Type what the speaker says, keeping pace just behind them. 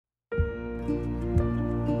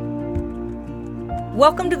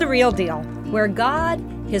Welcome to The Real Deal, where God,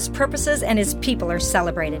 His purposes, and His people are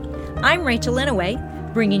celebrated. I'm Rachel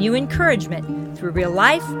Inouye, bringing you encouragement through real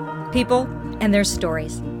life, people, and their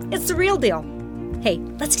stories. It's The Real Deal. Hey,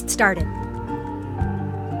 let's get started.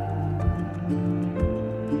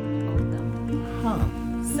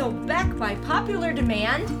 So back by popular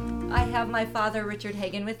demand, I have my father, Richard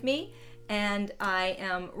Heggen, with me, and I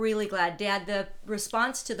am really glad. Dad, the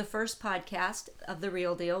response to the first podcast of The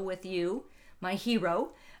Real Deal with you, my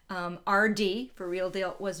hero, RD for Real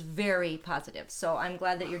Deal, was very positive. So I'm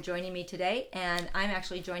glad that you're joining me today, and I'm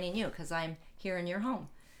actually joining you because I'm here in your home.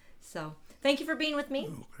 So thank you for being with me.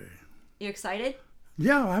 Okay. You excited?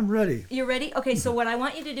 Yeah, I'm ready. You ready? Okay, so what I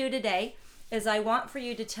want you to do today is I want for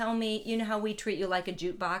you to tell me, you know how we treat you like a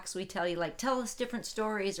jukebox? We tell you, like, tell us different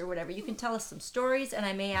stories or whatever. You can tell us some stories, and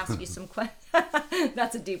I may ask you some questions.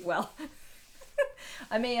 That's a deep well.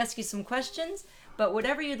 I may ask you some questions, but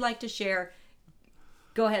whatever you'd like to share,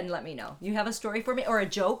 go ahead and let me know. You have a story for me or a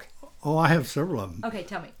joke? Oh, I have several of them. Okay,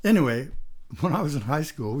 tell me. Anyway, when I was in high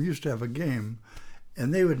school, we used to have a game,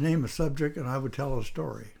 and they would name a subject, and I would tell a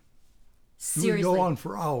story. Seriously? We'd go on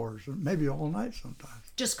for hours, and maybe all night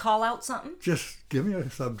sometimes. Just call out something? Just give me a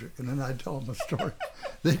subject, and then I'd tell them a story.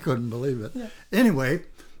 They couldn't believe it. Yeah. Anyway,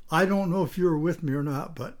 I don't know if you were with me or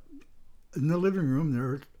not, but in the living room, there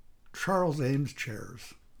are Charles Ames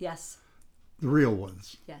chairs. Yes. The real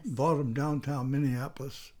ones. Yes. Bought them downtown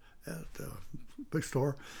Minneapolis at the big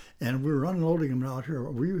store, and we were unloading them out here.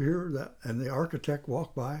 Were you here? That and the architect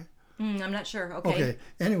walked by? I'm not sure. Okay. Okay.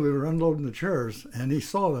 Anyway, we were unloading the chairs, and he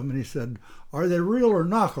saw them, and he said, "Are they real or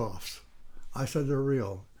knockoffs?" I said, "They're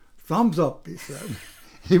real." "Thumbs up," he said.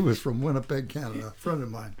 He was from Winnipeg, Canada, a friend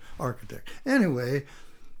of mine, architect. Anyway,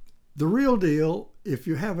 the real deal, if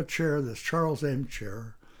you have a chair that's Charles Ames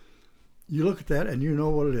chair, you look at that and you know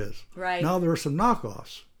what it is. Right. Now, there are some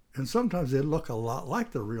knockoffs, and sometimes they look a lot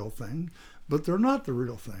like the real thing, but they're not the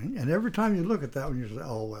real thing. And every time you look at that one, you say,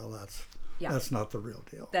 "Oh, well, that's not the real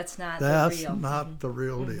deal. That's not That's the real. not the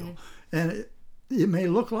real deal." And it may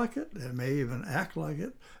look like it, it may even act like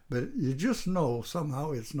it, but you just know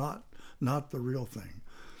somehow it's not the real thing.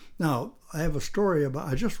 Now, I have a story about,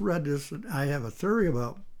 I just read this, and I have a theory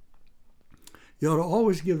about, you ought to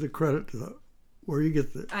always give the credit to where you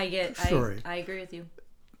get the story. I agree with you.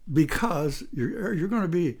 Because you're going to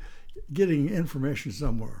be getting information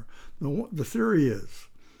somewhere. The theory is,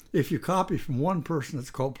 if you copy from one person, it's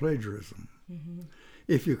called plagiarism.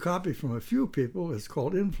 If you copy from a few people, it's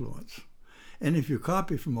called influence. And if you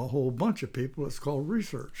copy from a whole bunch of people, it's called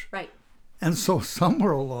research. Right. And so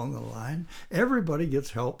somewhere along the line, everybody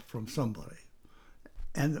gets help from somebody.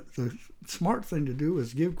 And the smart thing to do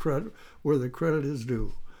is give credit where the credit is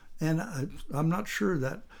due. And I'm not sure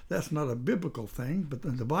that that's not a biblical thing, but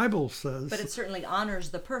the Bible says... But it certainly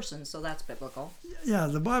honors the person, so that's biblical. Yeah,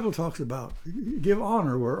 the Bible talks about give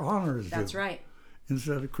honor where honor is due. That's right.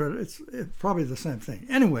 Instead of credit. It's probably the same thing.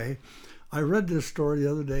 Anyway, I read this story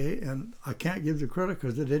the other day, and I can't give the credit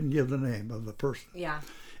because they didn't give the name of the person. Yeah.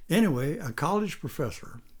 Anyway, a college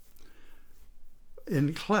professor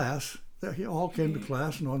in class, he all came to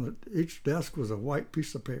class, and on each desk was a white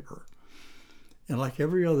piece of paper. And like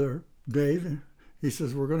every other day, he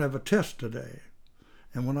says, "We're going to have a test today.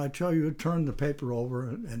 And when I tell you, turn the paper over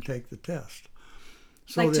and take the test."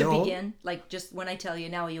 So like to begin? Like just when I tell you,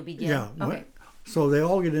 now you'll begin? Yeah. Okay. So they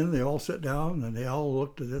all get in, they all sit down, and they all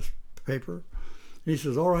look at this paper. He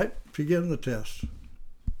says, "All right, begin the test."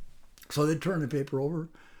 So they turn the paper over,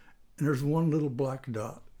 and there's one little black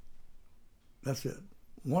dot. That's it.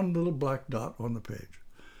 One little black dot on the page.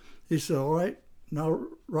 He said, "All right, now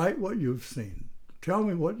write what you've seen. Tell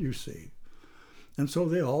me what you see." And so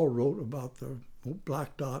they all wrote about the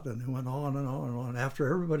black dot, and they went on and on and on. After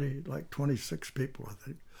everybody, like 26 people, I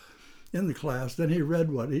think, in the class, then he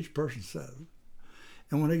read what each person said.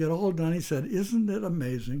 And when they got all done, he said, "Isn't it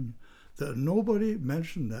amazing that nobody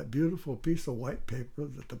mentioned that beautiful piece of white paper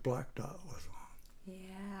that the black dot was on?"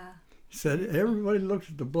 Yeah. He said everybody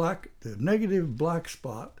looked at the negative black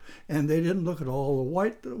spot, and they didn't look at all the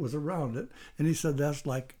white that was around it. And he said that's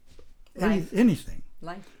like anything.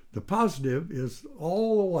 Life. The positive is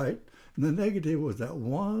all the white, and the negative was that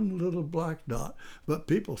one little black dot. But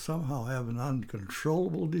people somehow have an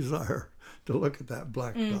uncontrollable desire to look at that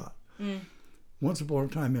black dot. Once upon a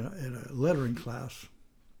time in a lettering class,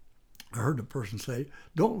 I heard a person say,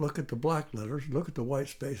 "Don't look at the black letters, look at the white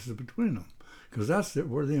spaces between them. Because that's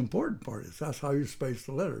where the important part is. That's how you space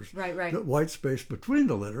the letters. Right. The white space between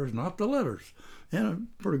the letters, not the letters." And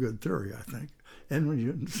a pretty good theory, I think. And when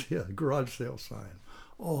you see a garage sale sign,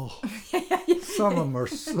 Oh, some of them are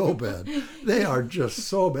so bad. They are just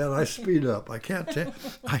so bad. I speed up. I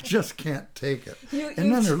just can't take it.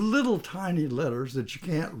 And then there are little tiny letters that you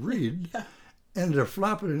can't read. Yeah. And they're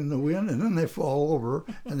flapping in the wind, and then they fall over,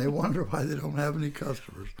 and they wonder why they don't have any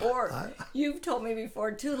customers. Or you've told me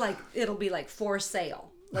before, too, like it'll be like for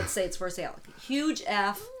sale. Let's say it's for sale. Huge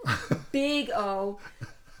F, big O,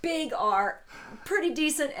 big R, pretty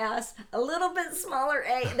decent S, a little bit smaller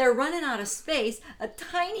A. They're running out of space, a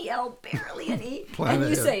tiny L, barely an E. And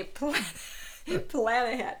you say,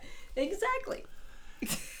 plan ahead. Exactly.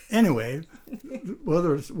 Anyway,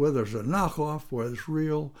 whether it's a knockoff, whether it's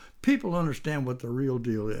real, people understand what the real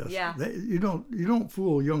deal is. Yeah. You don't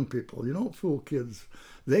fool young people. You don't fool kids.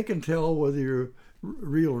 They can tell whether you're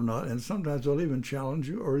real or not, and sometimes they'll even challenge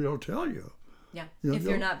you, or they'll tell you. Yeah. If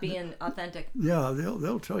you're not being authentic. Yeah,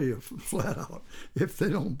 they'll tell you flat out if they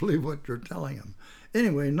don't believe what you're telling them.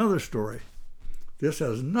 Anyway, another story. This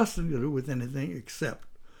has nothing to do with anything except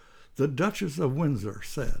the Duchess of Windsor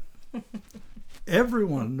said,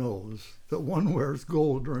 everyone knows that one wears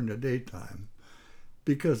gold during the daytime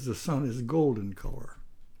because the sun is golden color.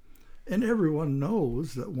 And everyone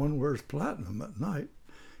knows that one wears platinum at night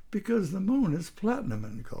because the moon is platinum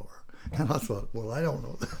in color. And I thought, well, I don't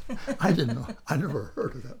know that. I didn't know. I never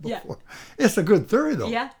heard of that before. Yeah. It's a good theory, though.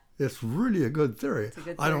 Yeah. It's really a good theory. It's a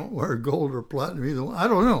good theory. I don't wear gold or platinum either one. I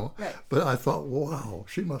don't know. Right. But I thought, wow,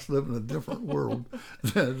 she must live in a different world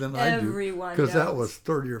than I do. Everyone because that does. was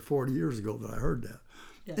 30 or 40 years ago that I heard that.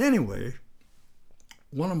 Yeah. Anyway,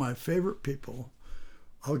 one of my favorite people,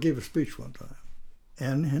 I gave a speech one time,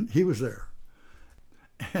 and he was there.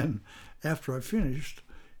 And after I finished,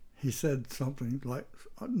 he said something like,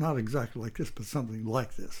 not exactly like this, but something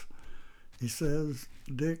like this. He says,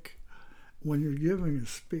 Dick, when you're giving a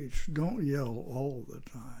speech, don't yell all the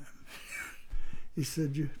time. He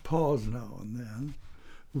said, you pause now and then,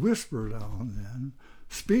 whisper now and then,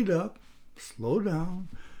 speed up, slow down,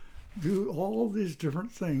 do all these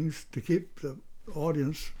different things to keep the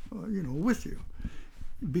audience, with you.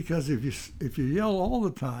 Because if you yell all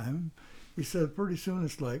the time, he said, pretty soon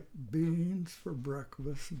it's like beans for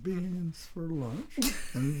breakfast, beans for lunch,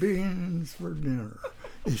 and beans for dinner.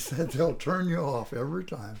 He said, they'll turn you off every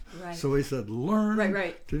time. Right. So he said, learn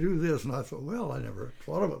right. to do this. And I thought, well, I never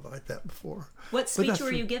thought of it like that before. What speech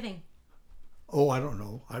were you giving? Oh, I don't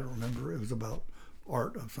know. I don't remember. It was about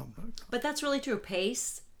art or something. But that's really true.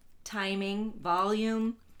 Pace, timing,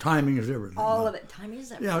 volume. Timing is everything. All of it. Timing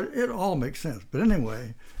is everything. Yeah, it all makes sense. But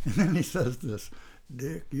anyway, and then he says this,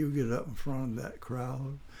 Dick, you get up in front of that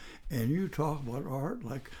crowd and you talk about art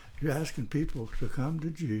like you're asking people to come to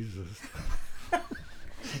Jesus.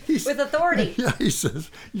 With authority. Yeah, he says,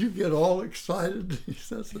 you get all excited. He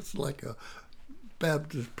says it's like a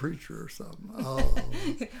Baptist preacher or something. Oh.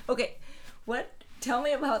 Okay, tell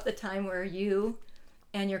me about the time where you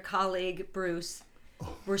and your colleague, Bruce,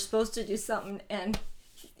 were supposed to do something and,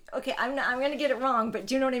 okay, I'm going to get it wrong, but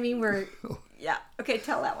do you know what I mean? Yeah, okay,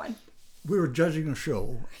 tell that one. We were judging a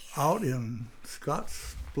show out in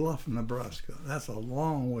Scotts Bluff, Nebraska. That's a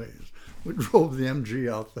long ways. We drove the MG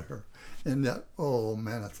out there. And that's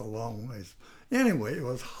a long ways. Anyway, it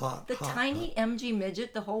was hot. The tiny hot. MG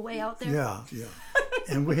midget the whole way out there? Yeah.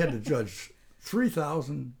 And we had to judge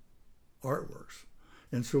 3,000 artworks.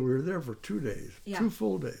 And so we were there for 2 days, 2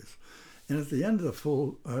 full days. And at the end of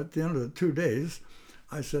the 2 days,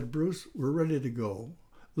 I said, Bruce, we're ready to go.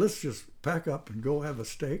 Let's just pack up and go have a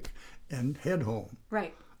steak and head home.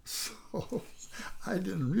 Right. So I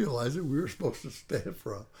didn't realize that we were supposed to stay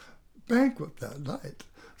for a banquet that night.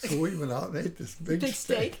 So we went out and ate this big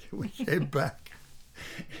steak. We came back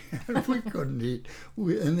and we couldn't eat.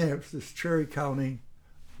 And there's this Cherry County,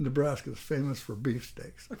 Nebraska is famous for beef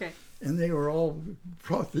steaks. Okay. And they were all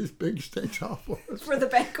brought these big steaks out for us. For the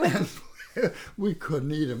banquet. And we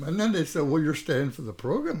couldn't eat them. And then they said, well, you're staying for the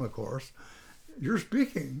program, of course. You're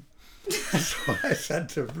speaking. And so I said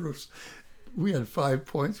to Bruce, we had 5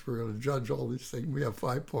 points. We're going to judge all these things. We have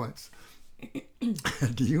 5 points.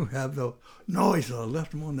 Do you have the... No, he said, I left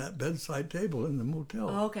them on that bedside table in the motel.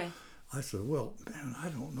 Oh, okay. I said, well, man, I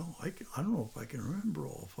don't know. I don't know if I can remember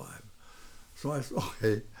all 5. So I said,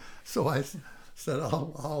 okay. So I said,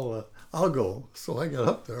 I'll go. So I got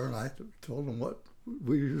up there and I told him what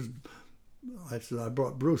we used. I said, I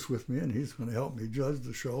brought Bruce with me and he's going to help me judge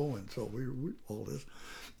the show. And so we all this.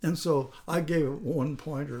 And so I gave it 1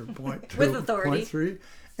 point or point 2, with authority. Point 3.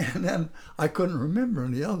 And then I couldn't remember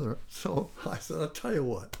any other. So I said, I'll tell you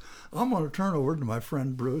what, I'm going to turn over to my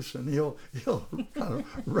friend Bruce and he'll kind of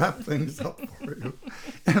wrap things up for you.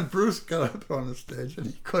 And Bruce got up on the stage and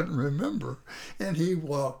he couldn't remember. And he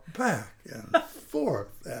walked back and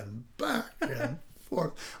forth and back and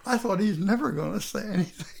forth. I thought he's never going to say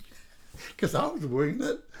anything because I was winging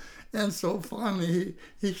it. And so finally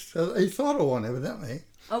he said, he thought of one evidently.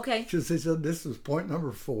 Okay. Because he said, this is point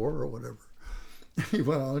number 4 or whatever. And he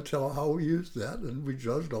went on to tell how we used that, and we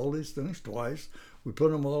judged all these things twice. We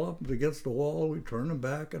put them all up against the wall, we turned them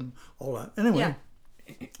back and all that. Anyway,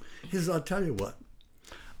 he says, I'll tell you what.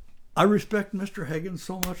 I respect Mr. Heggen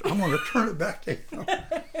so much, I'm going to turn it back to him.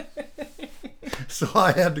 So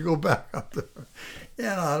I had to go back up there.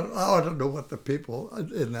 And I don't know what the people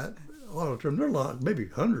in that auditorium, there are a lot, maybe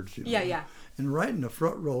hundreds. You know. Yeah. And right in the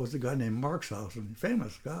front row was a guy named Markshausen,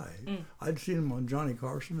 famous guy. I'd seen him on Johnny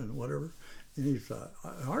Carson and whatever. And he's an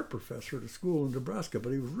art professor at a school in Nebraska,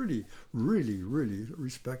 but he was really, really, really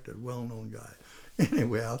respected, well-known guy.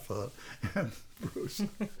 Anyway, I thought, and Bruce,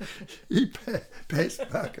 he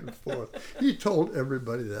paced back and forth. He told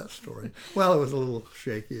everybody that story. Well, it was a little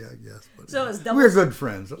shaky, I guess. But so it was double. We're good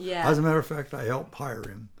friends. Yeah. As a matter of fact, I helped hire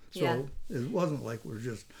him. So it wasn't like we were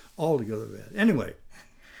just all together bad. Anyway,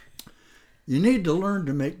 you need to learn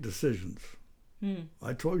to make decisions.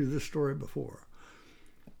 I told you this story before.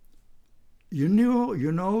 You know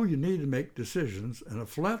you need to make decisions, and a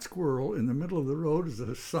flat squirrel in the middle of the road is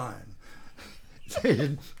a sign.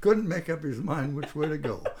 They couldn't make up his mind which way to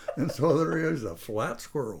go, and so there he is, a flat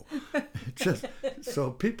squirrel. Just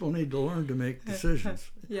so people need to learn to make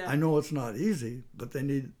decisions. I know it's not easy, but they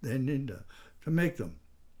need to make them.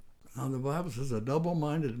 Now the Bible says a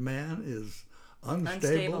double-minded man is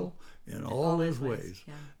unstable in all his ways.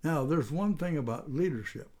 Yeah. Now there's one thing about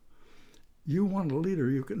leadership. You want a leader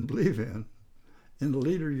you can believe in, and the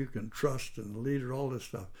leader you can trust, and the leader, all this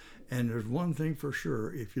stuff. And there's one thing for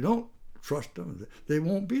sure: if you don't trust them, they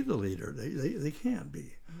won't be the leader. They can't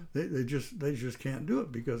be. They just can't do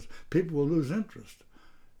it because people will lose interest.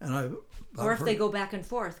 And I've or if heard, they go back and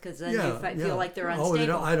forth, because then you feel like they're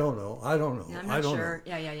unstable. I don't know. Yeah, I'm not sure.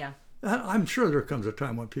 Know. Yeah. I'm sure there comes a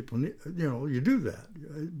time when people, you do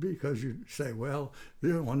that because you say, well,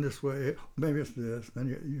 they're one this way, maybe it's this, and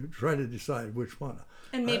you try to decide which one.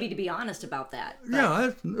 And maybe to be honest about that. But.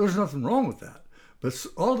 Yeah, there's nothing wrong with that. But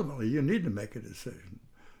ultimately, you need to make a decision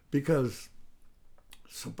because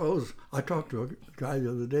suppose I talked to a guy the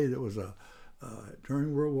other day that was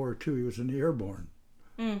during World War II, he was in the airborne.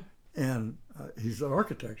 And he's an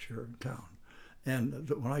architect here in town. And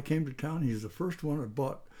when I came to town, he's the first one that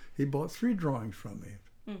bought 3 drawings from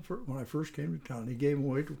me when I first came to town. He gave them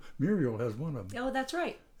away to Muriel has one of them. Oh, that's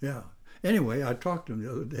right. Yeah. Anyway, I talked to him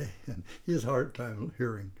the other day, and he has a hard time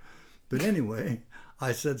hearing. But anyway,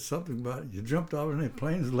 I said something about, you jumped out of any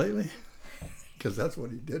planes lately? Because that's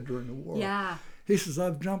what he did during the war. Yeah. He says,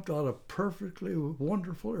 I've jumped out of perfectly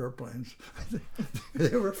wonderful airplanes.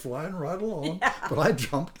 They were flying right along, but I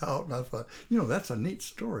jumped out, and I thought, that's a neat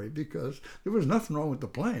story because there was nothing wrong with the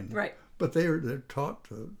plane. Right. But they're taught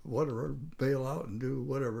to whatever, bail out and do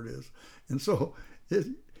whatever it is. And so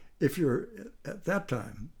if you're, at that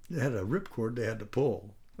time, they had a ripcord they had to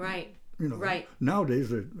pull. Right. Right. Nowadays,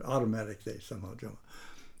 they're automatic, they somehow jump.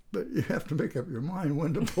 But you have to make up your mind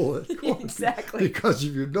when to pull it. Exactly. Because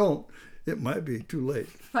if you don't, it might be too late.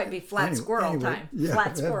 Might be flat squirrel time. Yeah,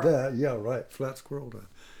 flat squirrel. Right. Flat squirrel time.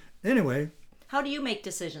 Anyway. How do you make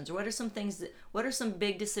decisions? What are some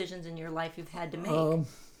big decisions in your life you've had to make?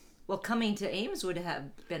 Well, coming to Ames would have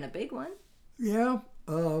been a big one. Yeah.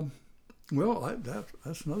 Well,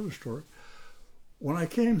 that's another story. When I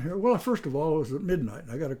came here, well, first of all, it was at midnight,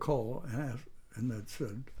 and I got a call and it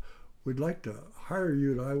said, we'd like to hire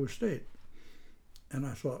you at Iowa State. And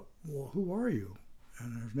I thought, well, who are you?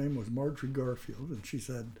 And her name was Marjorie Garfield, and she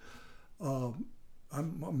said, I'm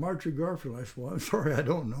Marjorie Garfield. I said, well, I'm sorry, I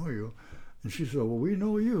don't know you. And she said, well, we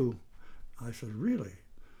know you. I said, really?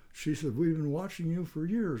 She said, we've been watching you for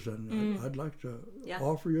years, and I'd like to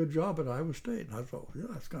offer you a job at Iowa State. And I thought, yeah,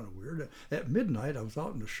 that's kind of weird. At midnight, I was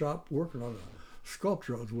out in the shop working on a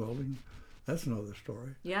sculpture I was welding. That's another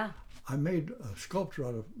story. Yeah. I made a sculpture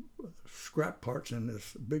out of scrap parts in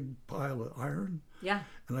this big pile of iron. Yeah.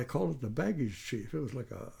 And I called it the baggage chief. It was like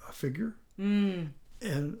a figure. And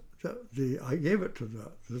I gave it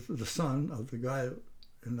to the son of the guy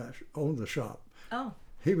that owned the shop. Oh.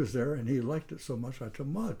 He was there, and he liked it so much, I told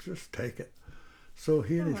him, well, just take it. So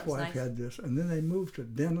he and his wife had this, and then they moved to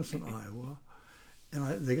Denison, Iowa,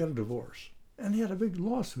 and they got a divorce. And he had a big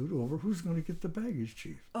lawsuit over who's going to get the baggage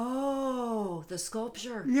chief. Oh, the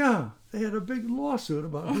sculpture. Yeah, they had a big lawsuit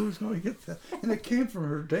about who was going to get that. And it came from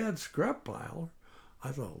her dad's scrap pile. I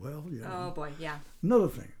thought, well, Oh, boy, yeah. Another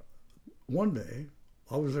thing, one day,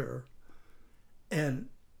 I was there, and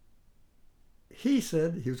he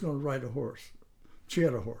said he was going to ride a horse. She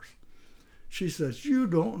had a horse. She says, you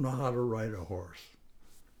don't know how to ride a horse.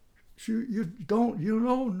 You don't,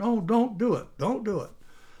 no, don't do it. Don't do it.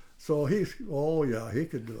 So he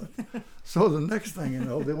could do it. So the next thing you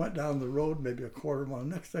know, they went down the road maybe a quarter mile.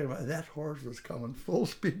 Next thing, that horse was coming full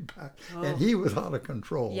speed back, and he was out of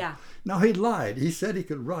control. Yeah. Now, he lied. He said he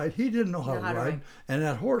could ride. He didn't know how to ride, and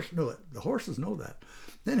that horse knew it. The horses know that.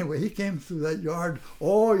 Anyway, he came through that yard.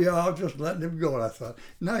 Oh, yeah, I'll just let him go. And I thought,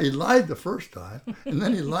 now he lied the first time, and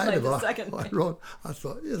then he lied about the second I wrote. I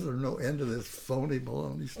thought, is there no end to this phony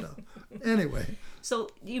baloney stuff? Anyway. So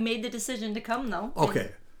you made the decision to come, though.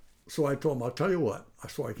 Okay. So I told him, I'll tell you what.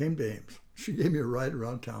 So I came to Ames. She gave me a ride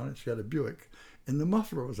around town, and she had a Buick. And the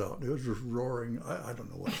muffler was out. It was just roaring. I don't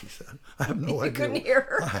know what she said. I have no idea. You couldn't hear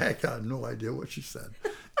her. I had no idea what she said.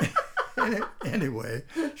 Anyway,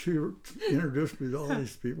 she introduced me to all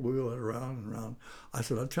these people. We went around and around. I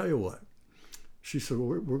said, I'll tell you what. She said,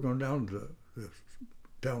 well, we're going down to the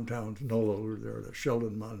downtown NOLA over there, the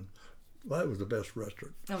Sheldon Munn. Well, that was the best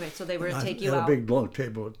restaurant. Okay, so they were to take you out. out. A big long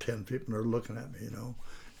table of 10 people, and they're looking at me,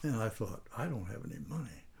 And I thought, I don't have any money.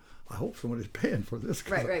 I hope somebody's paying for this.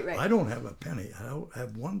 Right. I don't have a penny. I don't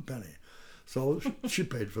have one penny. So she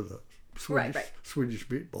paid for the Swedish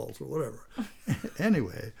meatballs or whatever.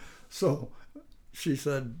 Anyway, so she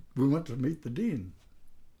said, we went to meet the dean.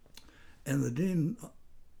 And the dean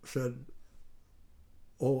said,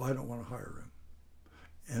 oh, I don't want to hire him.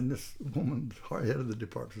 And this woman, head of the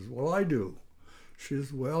department, says, well, I do. She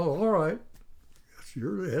says, well, all right.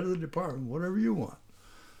 You're the head of the department, whatever you want.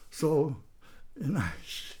 So, and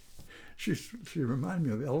she reminded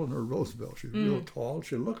me of Eleanor Roosevelt. She was real tall.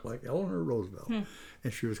 She looked like Eleanor Roosevelt.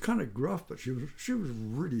 And she was kind of gruff, but she was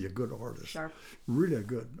really a good artist. Sharp. Really a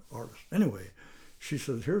good artist. Anyway, she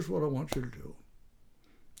says, here's what I want you to do.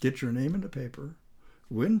 Get your name in the paper,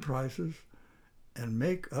 win prizes, and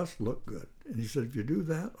make us look good. And he said, if you do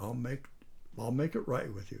that, I'll make it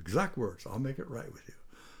right with you. Exact words, I'll make it right with you.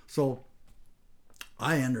 So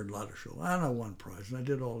I entered a lot of shows, and I won prizes, and I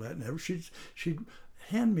did all that. And she'd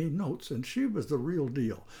hand me notes, and she was the real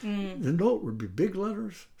deal. The note would be big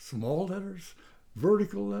letters, small letters,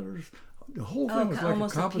 vertical letters. The whole thing was like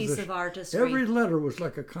almost a composition. A piece of artistry. Every letter was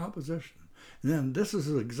like a composition. And then this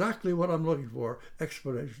is exactly what I'm looking for.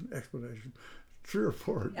 Explanation, 3 or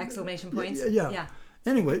 4 exclamation points. Yeah.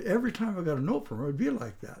 Anyway, every time I got a note from her, it'd be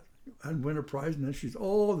like that. I'd win a prize, and then she's,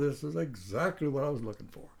 oh, this is exactly what I was looking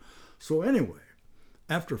for. So anyway,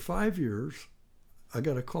 after 5 years, I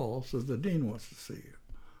got a call, says the dean wants to see you.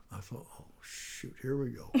 I thought, oh, shoot, here we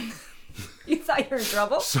go. You thought you were in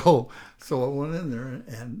trouble? So I went in there,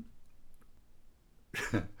 and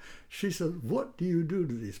she said, what do you do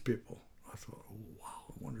to these people? I thought, oh, wow,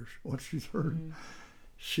 I wonder what she's heard.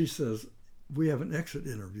 She says, we have an exit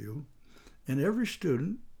interview, and every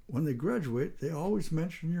student, when they graduate, they always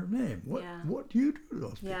mention your name. What do you do to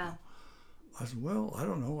those people? Yeah. I said, well, I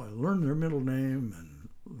don't know. I learn their middle name and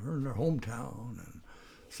learn their hometown, and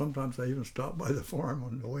sometimes I even stop by the farm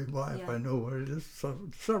on the way by if I know what it is.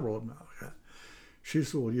 Several of them like that. She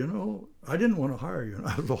said, well, I didn't want to hire you. And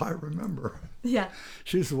I said, well, I remember. Yeah.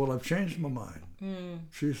 She said, well, I've changed my mind.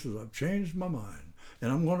 She says, I've changed my mind,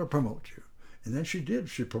 and I'm going to promote you. And then she did.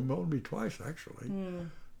 She promoted me twice, actually.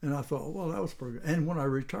 And I thought, well, that was pretty good. And when I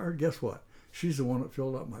retired, guess what? She's the one that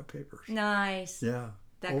filled out my papers. Nice. Yeah.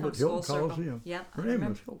 That over comes at Hilton full circle. Coliseum. Yeah, Her name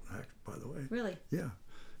was Hilton, by the way. Really? Yeah.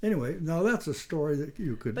 Anyway, now that's a story that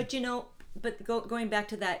you could... But going back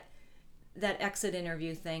to that exit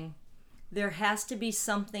interview thing, there has to be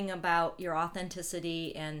something about your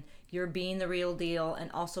authenticity and your being the real deal, and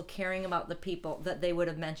also caring about the people, that they would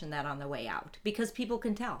have mentioned that on the way out, because people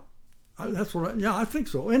can tell. I think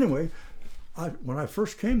so. Anyway, when I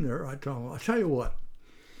first came there, I told them, I'll tell you what,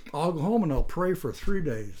 I'll go home and I'll pray for 3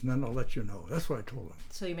 days, and then I'll let you know. That's what I told them.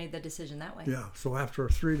 So you made the decision that way. Yeah. So after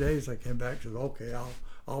 3 days, I came back and said, okay,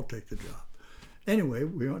 I'll take the job. Anyway,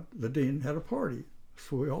 the dean had a party,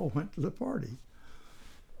 so we all went to the party.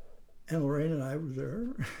 And Lorraine and I were there,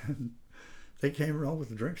 and they came around with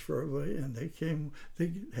the drinks for everybody, and they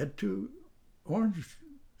had 2 orange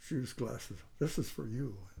juice glasses. This is for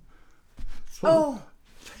you. So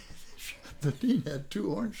the dean had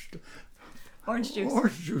 2 orange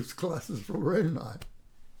juice glasses for Lorraine and I.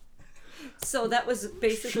 So that was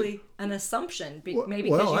basically an assumption,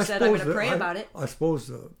 maybe because you said, I'm going to pray about it. I suppose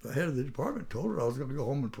the head of the department told her I was going to go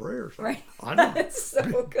home and pray or something. Right. I don't know. That's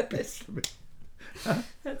so good.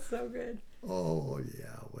 That's so good. Oh,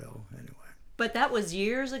 yeah, well, anyway. But that was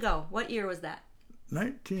years ago. What year was that?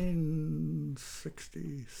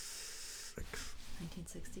 1966.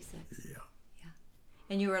 1966. Yeah.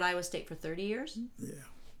 And you were at Iowa State for 30 years? Yeah.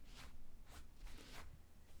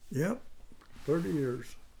 Yep, 30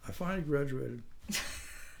 years. I finally graduated.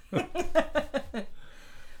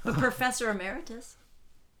 But Professor Emeritus.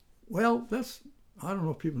 Well, I don't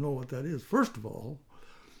know if people know what that is. First of all,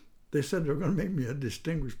 they said they were going to make me a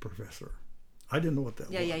distinguished professor. I didn't know what that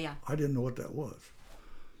was. Yeah. I didn't know what that was.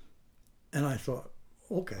 And I thought,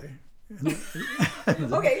 okay.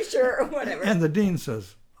 Okay, sure, whatever. And the dean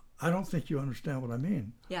says, I don't think you understand what I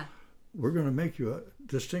mean. Yeah. We're going to make you a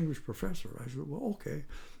distinguished professor. I said, well, okay.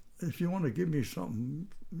 If you want to give me something,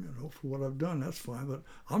 for what I've done, that's fine. But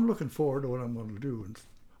I'm looking forward to what I'm going to do. And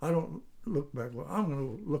I don't look back. I'm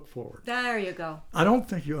going to look forward. There you go. I don't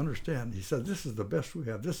think you understand. He said, this is the best we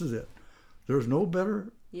have. This is it. There's no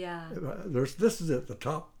better. Yeah. This is it. The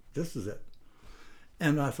top. This is it.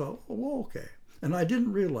 And I thought, well, okay. And I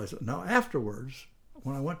didn't realize it. Now, afterwards,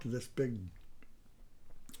 when I went to this big,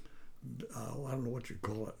 I don't know what you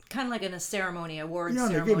call it. Kind of like in a ceremony, awards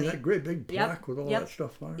ceremony. ceremony. Yeah, they gave me that great big plaque with all that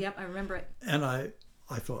stuff on it. Yep, I remember it. And I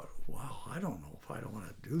thought, wow, I don't know if I don't want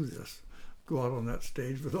to do this. Go out on that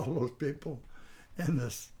stage with all those people. And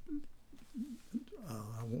this,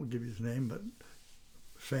 I won't give you his name, but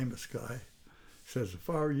famous guy says, if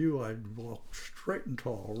I were you, I'd walk straight and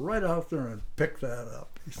tall right out there and pick that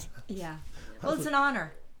up. He said. Yeah. Well, it's an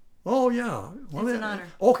honor. Oh, yeah. Well, it's an honor.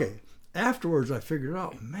 Okay. Afterwards, I figured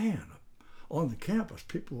out, man, on the campus,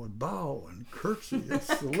 people would bow and curtsy and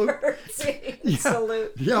salute.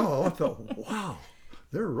 Salute. Yeah, I thought, wow,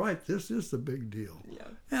 they're right. This is the big deal. Yeah.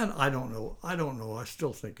 And I don't know. I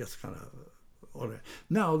still think it's kind of...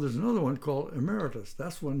 Now, there's another one called emeritus.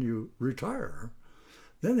 That's when you retire.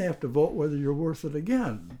 Then they have to vote whether you're worth it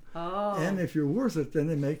again. Oh. And if you're worth it, then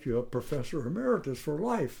they make you a professor emeritus for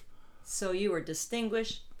life. So you were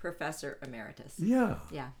distinguished professor emeritus. Yeah.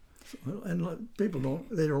 Yeah. And people don't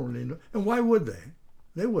really know. And why would they?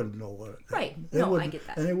 They wouldn't know what it is. Right. No, I get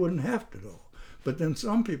that. And they wouldn't have to know. But then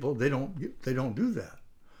some people, they don't do that.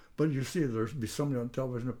 But you see, there's be somebody on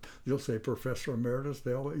television, they'll say Professor Emeritus.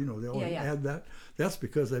 They always add that. That's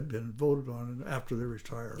because they've been voted on after they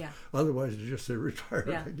retire. Yeah. Otherwise, they just say retired,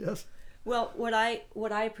 Yeah. I guess. Well, what I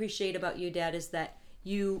appreciate about you, Dad, is that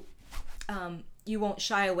you won't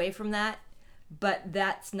shy away from that. But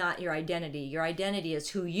that's not your identity. Your identity is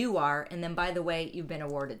who you are, and then by the way, you've been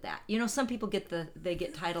awarded that. Some people get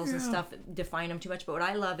titles and stuff that define them too much. But what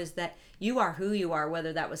I love is that you are who you are,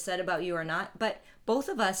 whether that was said about you or not. But both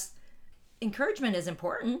of us, encouragement is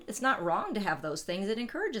important. It's not wrong to have those things. It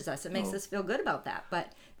encourages us. It makes us feel good about that.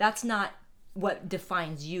 But that's not what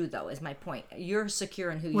defines you, though. Is my point. You're secure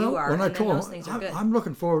in who you are, when I and then told those them, things are good. I'm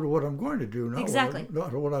looking forward to what I'm going to do now. Exactly.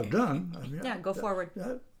 Not what I've done. Yeah, go forward.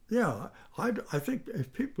 Yeah, I think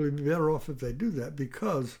if people would be better off if they do that,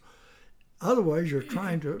 because otherwise you're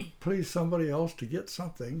trying to please somebody else to get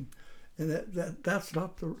something, and that's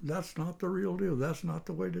not the real deal. That's not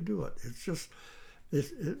the way to do it. It's just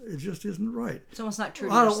it just isn't right. It's almost not true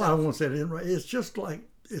to yourself. I won't say it isn't right. It's just like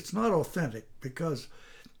it's not authentic, because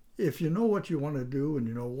if you know what you want to do and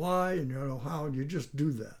you know why and you know how, and you just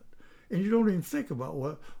do that. And you don't even think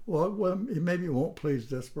about maybe it won't please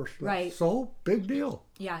this person. Right. So, big deal.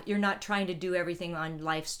 Yeah, you're not trying to do everything on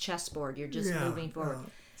life's chessboard. You're just moving forward.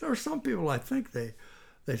 There are some people, I think, they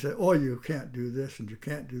say, oh, you can't do this and you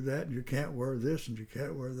can't do that and you can't wear this and you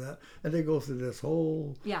can't wear that. And they go through this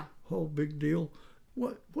whole big deal.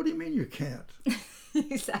 What do you mean you can't?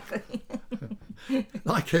 Exactly.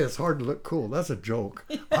 Like, it's hard to look cool. That's a joke.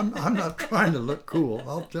 I'm not trying to look cool.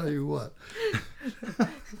 I'll tell you what.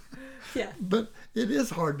 Yeah. But it is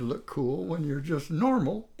hard to look cool when you're just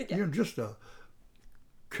normal. Yeah. You're just a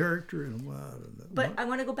character in But I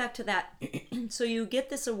want to go back to that. So you get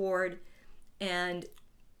this award, and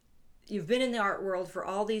you've been in the art world for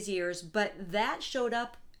all these years, but that showed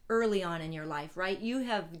up early on in your life, right? You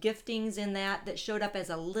have giftings in that showed up as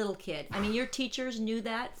a little kid. I mean, your teachers knew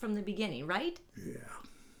that from the beginning, right? Yeah.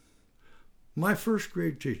 My first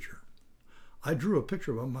grade teacher, I drew a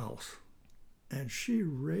picture of a mouse. And she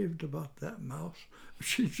raved about that mouse.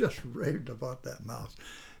 She just raved about that mouse.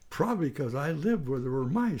 Probably because I lived where there were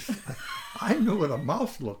mice. I knew what a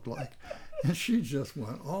mouse looked like. And she just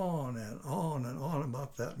went on and on and on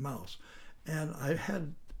about that mouse. And I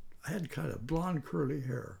had kind of blonde curly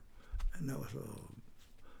hair. And that was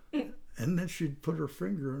and then she'd put her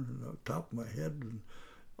finger on the top of my head and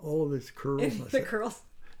all of these curls. Curls.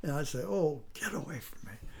 And I'd say, oh, get away from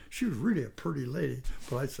me. She was really a pretty lady,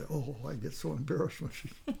 but I'd say, oh, I get so embarrassed when she...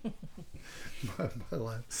 my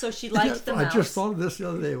life. So she liked the mouse. I just thought of this the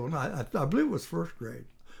other day. When I believe it was first grade.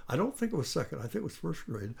 I don't think it was second. I think it was first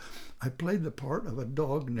grade. I played the part of a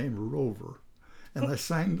dog named Rover. And I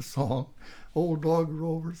sang the song, Old Dog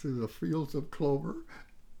Rover Through the Fields of Clover.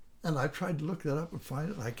 And I tried to look that up and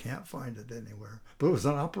find it. I can't find it anywhere. But it was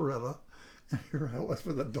an operetta. And here I was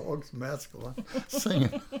with a dog's mask on,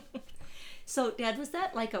 singing. So, Dad, was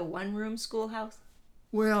that like a one-room schoolhouse?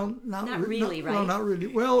 Well, Not really, right? Well, not really.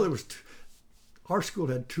 Well, it was. Our school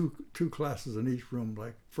had two classes in each room,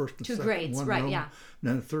 like first and Two second, grades, one right? room. Yeah. And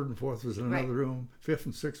then third and fourth was in another Right. room. Fifth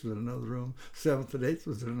and sixth was in another room. Seventh and eighth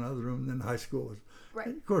was in another room. And then high school was. Right.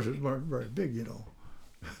 Of course, it wasn't very big, you know.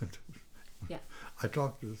 Yeah. I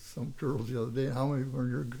talked to some girls the other day. How many were in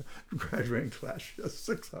your graduating class? Just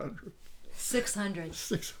 600. 600.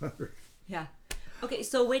 600. Yeah. Okay,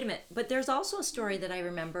 so wait a minute. But there's also a story that I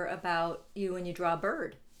remember about you when you draw a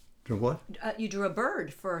bird. To what? You drew a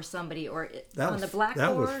bird for somebody or That on the was, blackboard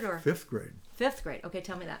that was or fifth grade. fifth grade. Okay,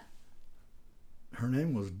 tell me that. Her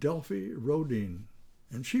name was Delphi Rodine,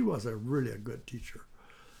 and she was really a good teacher.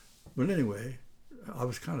 But anyway, I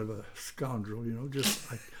was kind of a scoundrel, you know,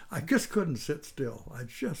 I just couldn't sit still. I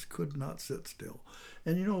just could not sit still.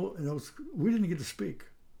 And you know, we didn't get to speak.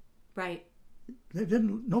 Right.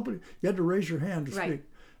 Nobody, you had to raise your hand to Right. speak.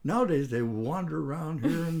 Nowadays they wander around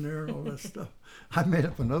here and there and all that stuff. I made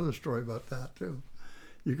up another story about that too.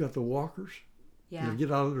 You got the walkers. Yeah. They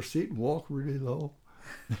get out of their seat and walk really low.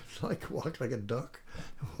 It's like walk like a duck.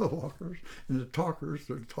 Walkers. And the talkers,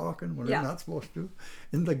 they're talking when Yeah. they're not supposed to.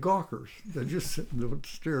 And the gawkers, they just sit and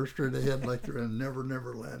stare straight ahead like they're in Never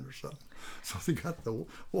Never Land or something. So they got the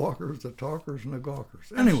walkers, the talkers, and the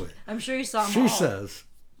gawkers. Anyway, I'm sure you saw them she all. says,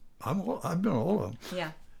 I've been all of them.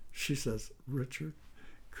 Yeah. She says, Richard,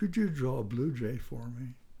 could you draw a blue jay for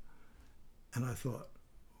me? And I thought,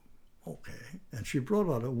 okay. And she brought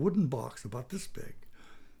out a wooden box about this big,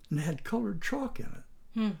 and it had colored chalk in it.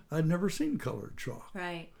 I'd never seen colored chalk.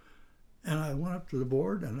 Right. And I went up to the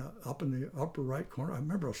board, and up in the upper right corner, I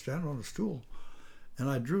remember I was standing on a stool, and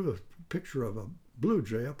I drew a picture of a blue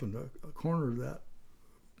jay up in the corner of that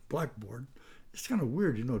blackboard. It's kind of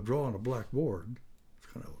weird, you know, drawing a blackboard.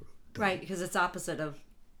 It's kind of dumb. Right, because it's opposite of.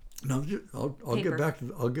 No, I'll Paper.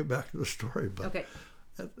 get back to the story. But Okay.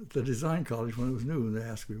 at the design college when it was new, they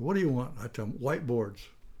asked me, "What do you want?" I tell them, "White boards."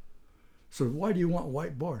 So why do you want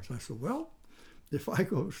white boards? I said, "Well, if I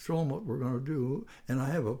go show them what we're going to do, and I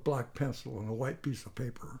have a black pencil and a white piece of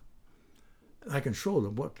paper, I can show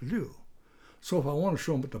them what to do. So if I want to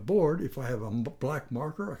show them at the board, if I have a black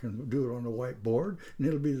marker, I can do it on a white board, and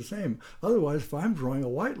it'll be the same. Otherwise, if I'm drawing a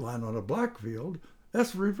white line on a black field,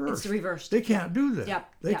 that's reversed. It's reversed. They can't do that.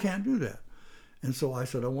 Yep, They yep. can't do that." And so I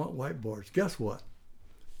said, "I want whiteboards." Guess what?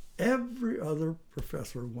 Every other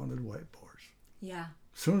professor wanted whiteboards. Yeah.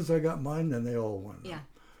 As soon as I got mine, then they all wanted them. Yeah.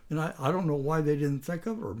 And I don't know why they didn't think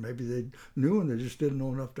of it, or maybe they knew and they just didn't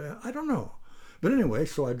know enough to ask. I don't know. But anyway,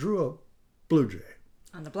 so I drew a blue jay.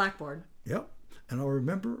 On the blackboard. Yep. And I'll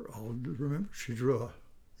remember she drew a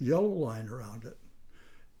yellow line around it.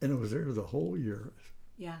 And it was there the whole year.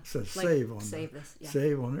 Yeah. It says Like, save on save there. this. Yeah.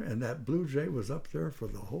 Save on it. And that blue jay was up there for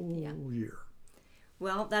the whole Yeah. year.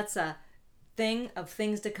 Well, that's a thing of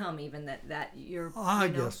things to come, even that you're. I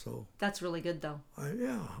you know, guess so. That's really good, though.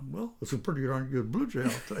 Well, it's a pretty darn good blue jay, I'll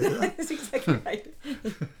tell you that. That's exactly right.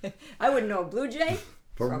 I wouldn't know a blue jay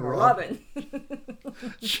from a robin. robin.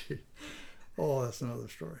 Gee. Oh, that's another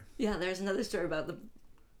story. Yeah, there's another story about the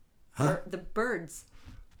the birds.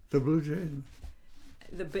 The blue jay?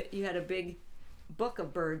 You had a big book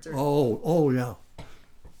of birds, or Oh, yeah.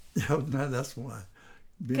 Yeah, that's why.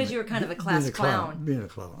 because you were kind of a class clown. Being a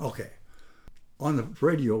clown. Okay. On the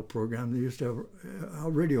radio program, they used to have a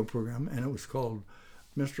radio program, and it was called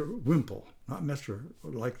Mr. Wimple, not Mr.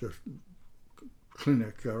 like the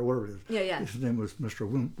clinic or whatever it is. Yeah, yeah. His name was Mr.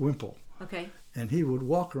 Wimple. Okay. And he would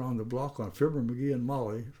walk around the block on Fibber McGee and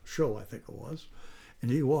Molly show, I think it was. And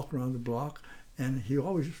he walked around the block, and he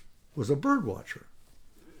always was a bird watcher.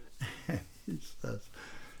 And he says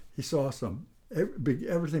he saw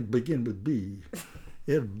everything begin with B.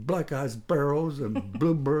 He had black-eyed sparrows and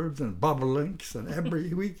bluebirds and bobolinks, and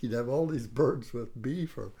every week he'd have all these birds with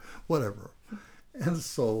beef or whatever. And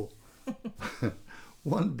so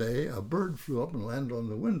one day a bird flew up and landed on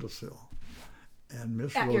the windowsill. And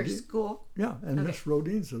Miss At your Rodine, school? yeah, and Okay. Miss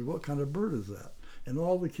Rodine said, "What kind of bird is that?" And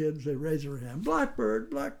all the kids, they raised their hand, "Blackbird,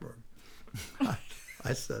 blackbird."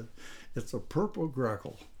 I said, "It's a purple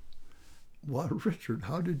grackle." "Why, Richard,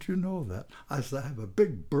 how did you know that?" I said, "I have a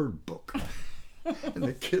big bird book." And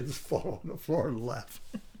the kids fall on the floor and laugh.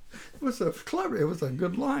 It was a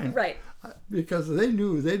good line. Right. Because they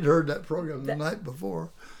knew they'd heard that program the night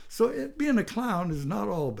before. So being a clown is not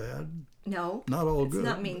all bad. No. Not all it's good.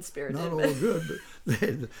 not mean-spirited. Not but- all good,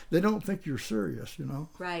 but they don't think you're serious, you know.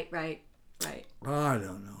 Right. I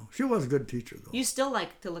don't know. She was a good teacher, though. You still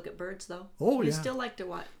like to look at birds, though? Oh, You yeah. still like to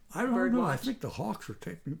watch? I don't bird know. watch? I think the hawks are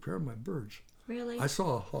taking care of my birds. Really? I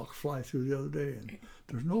saw a hawk fly through the other day, and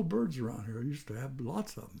there's no birds around here. I used to have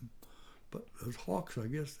lots of them. But those hawks, I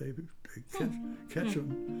guess they catch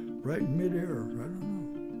them right in midair. I don't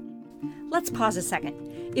know. Let's pause a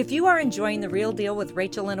second. If you are enjoying The Real Deal with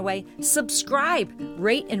Rachel Inouye, subscribe,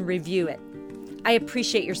 rate, and review it. I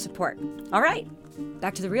appreciate your support. All right,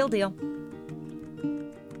 back to The Real Deal.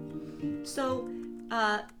 So,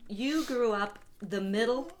 you grew up the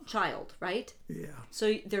middle child, right? Yeah.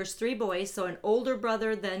 So there's 3 boys, so an older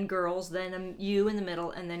brother, then girls, then you in the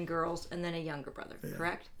middle, and then girls, and then a younger brother,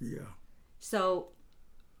 correct? Yeah. So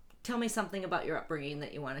tell me something about your upbringing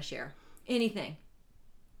that you want to share. Anything.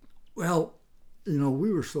 Well,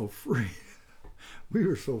 we were so free.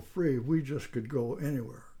 We just could go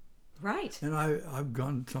anywhere. Right. And I've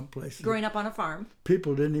gone some places. Growing up on a farm.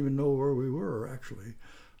 People didn't even know where we were, actually.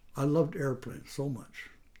 I loved airplanes so much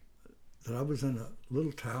that I was in a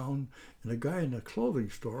little town, and a guy in a clothing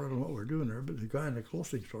store, I don't know what we're doing there, but the guy in a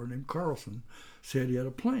clothing store named Carlson said he had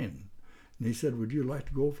a plane. And he said, would you like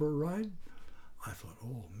to go for a ride? I thought,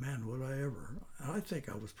 oh man, would I ever? And I think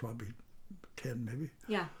I was probably 10 maybe.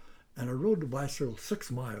 Yeah. And I rode the bicycle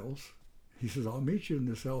 6 miles. He says, I'll meet you in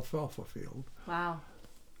this alfalfa field. Wow.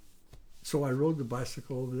 So I rode the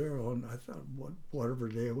bicycle over there on, I thought, whatever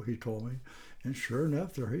day he told me. And sure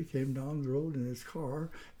enough, there he came down the road in his car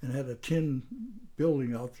and had a tin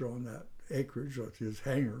building out there on that acreage, like his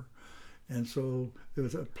hangar. And so a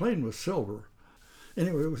plane was silver.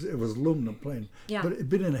 Anyway, it was aluminum plane. Yeah. But it had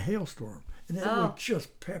been in a hailstorm. And it was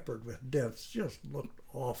just peppered with dents. Just looked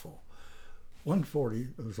awful. 140,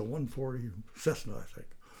 it was a 140 Cessna, I think.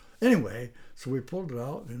 Anyway, so we pulled it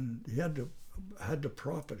out, and he had to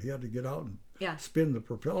prop it. He had to get out and spin the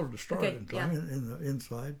propeller to start it and climb in the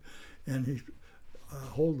inside. And he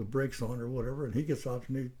hold the brakes on or whatever, and he gets out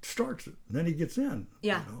and he starts it. And then he gets in.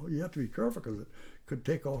 Yeah. You have to be careful because it could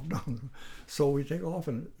take off down. So we take off,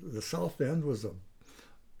 and the south end was a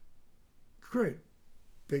great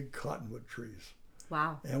big cottonwood trees.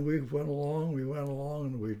 Wow. And we went along,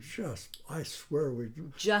 and I swear we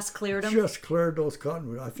just cleared them? Just cleared those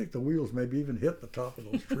cottonwood. I think the wheels maybe even hit the top of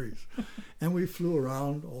those trees. And we flew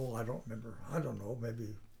around, I don't know,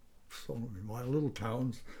 maybe so many little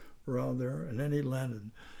towns around there. And then he landed.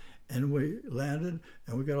 And we landed,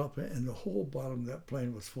 and we got up, and the whole bottom of that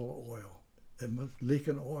plane was full of oil. It was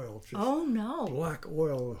leaking oil. Just black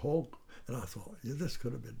oil, the whole. And I thought, this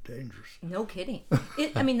could have been dangerous. No kidding.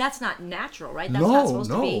 That's not natural, right? That's not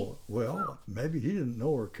supposed to be. Well, maybe he didn't know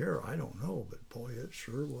or care. I don't know. But boy, it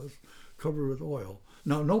sure was covered with oil.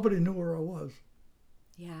 Now, nobody knew where I was.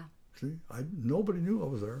 Yeah. See, nobody knew I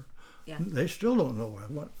was there. Yeah. They still don't know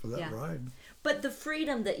I went for that ride. But the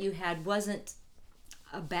freedom that you had wasn't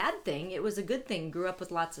a bad thing. It was a good thing. Grew up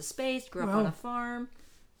with lots of space, grew up on a farm.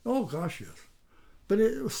 Oh, gosh, yes. But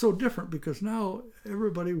it was so different because now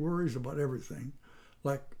everybody worries about everything.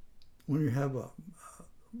 Like when you have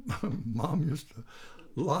Mom used to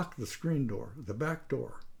lock the screen door, the back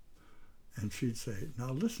door. And she'd say,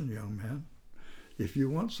 now listen, young man, if you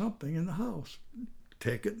want something in the house,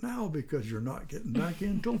 take it now because you're not getting back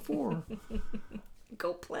in till 4.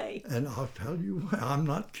 Go play. And I'll tell you, I'm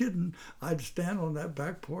not kidding. I'd stand on that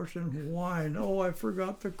back porch and whine, I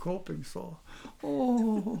forgot the coping saw.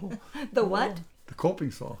 Oh. The what? The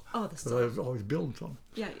coping saw. Oh, the saw. I was always building something.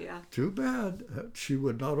 Yeah. Too bad she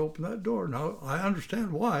would not open that door. Now, I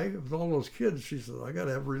understand why. With all those kids, she said, I got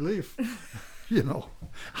to have relief. I got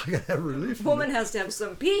to have relief. Woman has to have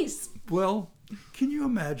some peace. Well, can you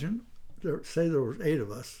imagine, say there was 8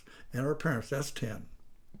 of us, and our parents, that's 10.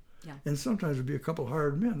 Yeah. And sometimes there'd be a couple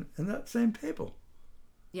hired men in that same table.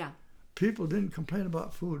 Yeah. People didn't complain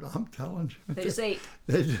about food, I'm telling you. They just ate.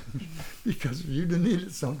 They didn't, because if you didn't eat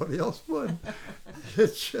it, somebody else would.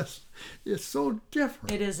 It's so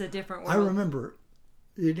different. It is a different world. I remember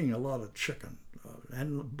eating a lot of chicken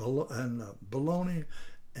and bologna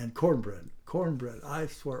and cornbread. Cornbread, I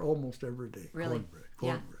swear, almost every day. Really?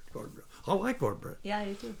 Cornbread. I like cornbread. Yeah, I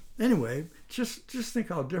do too. Anyway, just think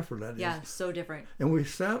how different that is. Yeah, so different. And we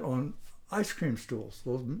sat on ice cream stools,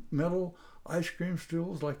 those metal ice cream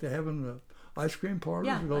stools like they have in the ice cream parlors.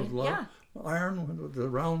 Yeah, those iron with the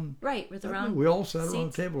round. Right, with the round. We all sat seats.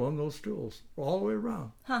 around the table on those stools all the way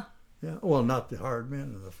around. Huh. Yeah. Well, not the hired men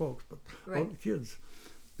and the folks, but all the kids.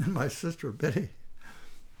 And my sister Betty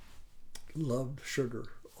loved sugar.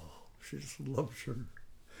 Oh, she just loved sugar.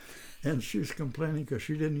 And she was complaining because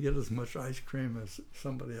she didn't get as much ice cream as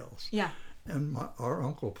somebody else. Yeah. And our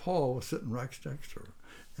Uncle Paul was sitting right next to her.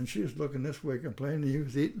 And she was looking this way complaining he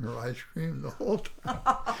was eating her ice cream the whole time.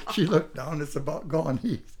 She looked down, it's about gone.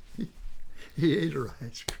 He ate her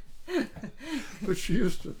ice cream. But she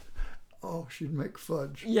used to, she'd make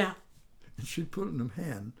fudge. Yeah. and she'd put it in her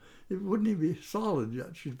hand. It wouldn't even be solid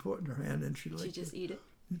yet. She'd put it in her hand, and she'd just eat it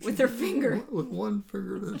with her finger. With one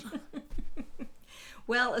finger at a time.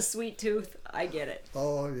 Well, a sweet tooth, I get it.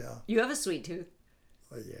 Oh, yeah. You have a sweet tooth.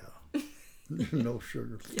 Oh, yeah. No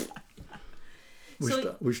sugar. Yeah.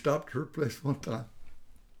 We stopped at her place one time.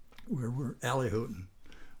 We were alley hooting.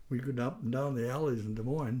 We go up and down the alleys in Des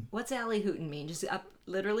Moines. What's alley hooting mean? Just up,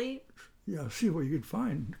 literally? Yeah, see what you could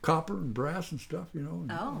find. Copper and brass and stuff, you know.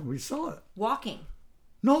 And we saw it. Walking?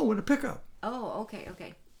 No, with a pickup. Oh,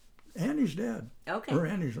 okay. Annie's dad. Okay. Or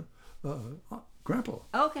Annie's grandpa.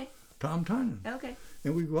 Okay. Tom Tynan. Okay.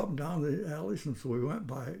 And we go up and down the alleys, and so we went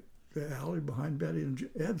by the alley behind Betty and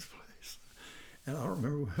Ed's place. And I don't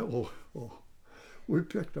remember, we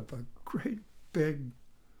picked up a great big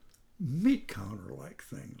meat counter-like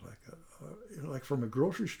thing, like from a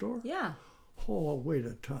grocery store. Yeah. Oh, it weighed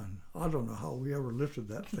a ton. I don't know how we ever lifted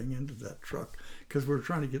that thing into that truck because we were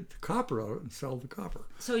trying to get the copper out of it and sell the copper.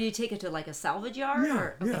 So you take it to like a salvage yard?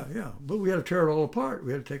 Yeah. But we had to tear it all apart.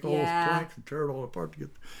 We had to take all those planks and tear it all apart to get.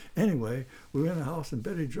 Anyway, we went in the house and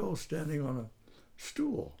Betty Jo's standing on a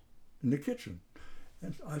stool in the kitchen,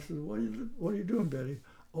 and I said, "What are you doing, Betty?"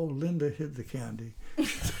 "Oh, Linda hid the candy."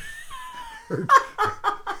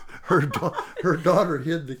 Her daughter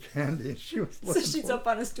hid the candy, and she was looking. So she's up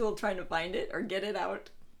on a stool trying to find it or get it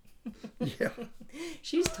out. Yeah.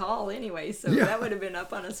 She's tall anyway, so that would have been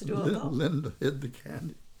up on a stool. Linda hid the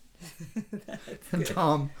candy. And good.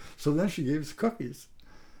 Tom, so then she gave us cookies.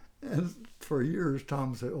 And for years,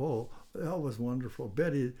 Tom said, "Oh, that was wonderful.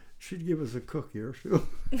 Betty, she'd give us a cookie or two."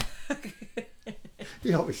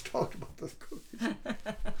 He always talked about those cookies.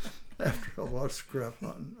 After a lot of scrap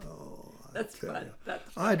hunting. Oh, that's fun.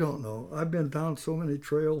 I don't know. I've been down so many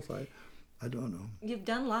trails. I don't know. You've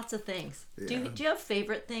done lots of things. Yeah. Do you have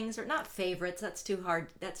favorite things, or not favorites? That's too hard.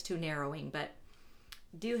 That's too narrowing. But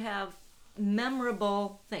do you have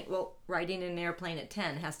memorable thing? Well, riding in an airplane at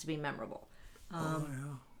 10 has to be memorable. Oh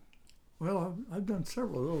yeah. Well, I've done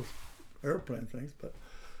several of those airplane things, but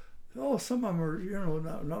some of them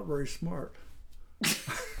are not very smart.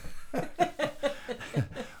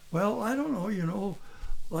 Well, I don't know,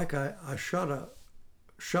 like I shot a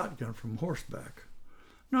shotgun from horseback.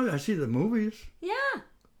 No, I see the movies. Yeah.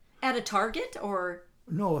 At a target or?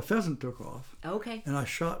 No, a pheasant took off. Okay. And I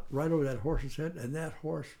shot right over that horse's head, and that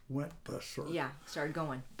horse went berserk. Yeah, started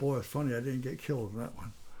going. Boy, it's funny I didn't get killed in that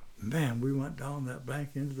one. Man, we went down that bank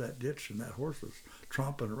into that ditch, and that horse was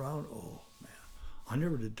tromping around. Oh, man. I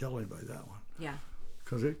never did tell anybody that one. Yeah.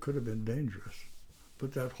 Because it could have been dangerous.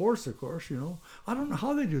 But that horse, of course, I don't know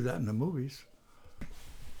how they do that in the movies.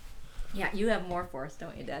 Yeah, you have more for us,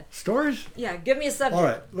 don't you, Dad? Stories? Yeah, give me a subject. All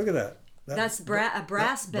right, look at that. That's a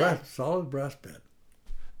brass bed. Solid brass bed.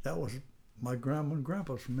 That was my grandma and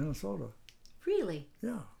grandpa's from Minnesota. Really?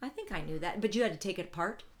 Yeah. I think I knew that, but you had to take it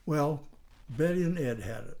apart? Well, Betty and Ed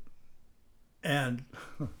had it. And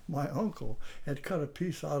my uncle had cut a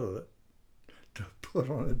piece out of it to put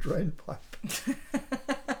on a drain pipe.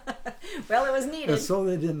 Well, it was needed. And so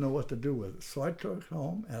they didn't know what to do with it. So I took it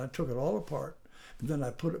home, and I took it all apart, and then I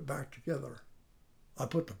put it back together. I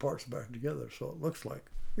put the parts back together so it looks like,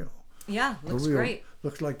 Yeah, looks great.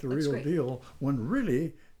 Looks like the real deal, when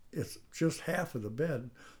really it's just half of the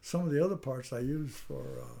bed. Some of the other parts I use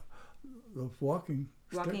for the walking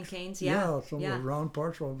canes, yeah. Some of the round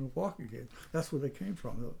parts are on the walking canes. That's where they came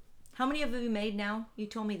from. How many have you made now? You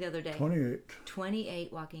told me the other day. 28.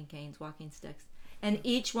 28 walking canes, walking sticks. And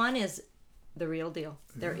each one is the real deal.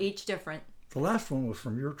 They're each different. The last one was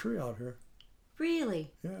from your tree out here.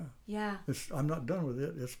 Really? Yeah. Yeah. I'm not done with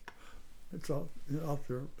it. It's out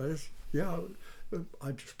there. But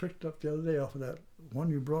I just picked it up the other day off of that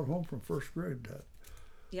one you brought home from first grade, Dad.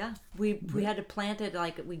 Yeah. We had to plant it,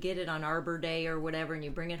 like we get it on Arbor Day or whatever, and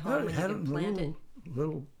you bring it home and you can plant it.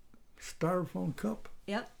 Little styrofoam cup.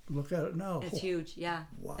 Yep. Look at it now. It's huge, yeah.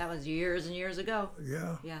 Wow. That was years and years ago.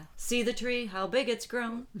 Yeah. Yeah. See the tree, how big it's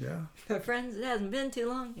grown. Yeah. But friends, it hasn't been too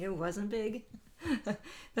long. It wasn't big.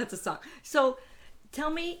 That's a song. So tell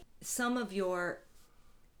me some of your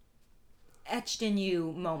etched in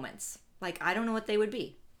you moments. Like, I don't know what they would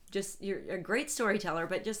be. Just, you're a great storyteller,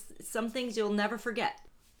 but just some things you'll never forget.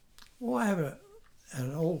 Well, I have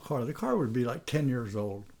an old car. The car would be like 10 years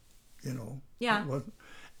old, Yeah.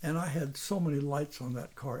 And I had so many lights on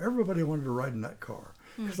that car. Everybody wanted to ride in that car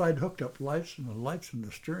because I'd hooked up lights in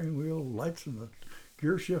the steering wheel, lights in the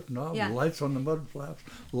gear shift knob, lights on the mud flaps,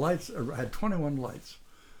 lights. I had 21 lights.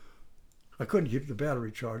 I couldn't keep the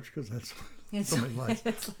battery charged because that's so many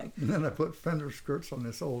lights. And then I put fender skirts on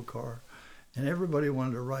this old car, and everybody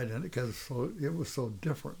wanted to ride in it because it was so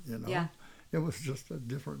different, Yeah. It was just a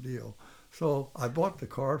different deal. So I bought the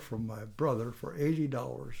car from my brother for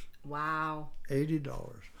 $80. Wow. $80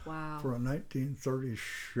 Wow. for a 1930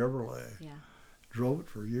 Chevrolet. Yeah. Drove it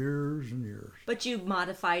for years and years. But you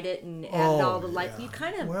modified it and added all the light. Yeah. You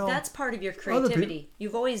kind of, Well, that's part of your creativity.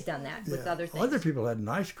 You've always done that with Yeah. other things. Other people had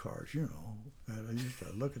nice cars, you know. And I used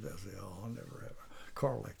to look at that and say, oh, I'll never have a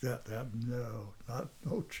car like that.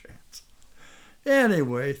 No chance.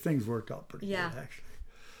 Anyway, things worked out pretty good, actually.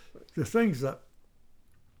 The things that,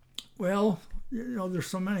 well, you know, there's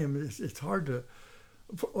so many of them. It's hard to,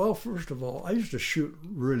 well, first of all, I used to shoot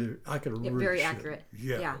really, I could really very shoot. accurate.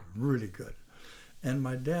 Yeah, really good. And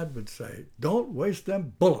my dad would say, don't waste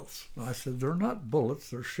them bullets. And I said, they're not bullets,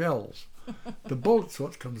 they're shells. The bullets,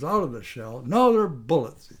 what comes out of the shell. No, they're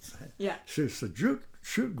bullets, he'd say. Yeah. She said,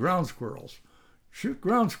 shoot ground squirrels. Shoot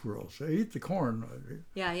ground squirrels. They eat the corn.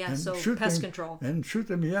 Yeah, And so shoot pest them, control. And shoot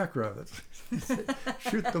them yak rabbits.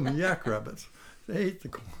 Shoot them yak rabbits. They eat the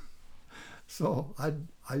corn. So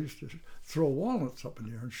I used to throw walnuts up in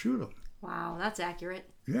the air and shoot them. Wow, that's accurate.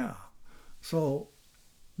 Yeah. So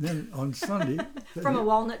then on Sunday. From a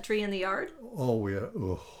walnut tree in the yard? Oh, we had,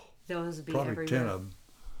 Those would be probably everywhere. 10 of them.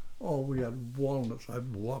 Oh, we had walnuts. I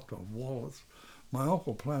walked on walnuts. My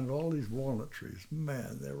uncle planted all these walnut trees.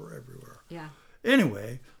 Man, they were everywhere. Yeah.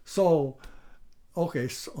 Anyway, so, okay,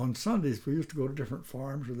 so on Sundays we used to go to different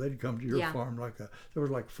farms, or they'd come to your farm. There was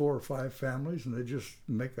like 4 or 5 families, and they'd just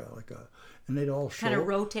make and they'd all show. Kind of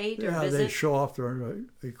rotate or yeah, visit? they'd show off their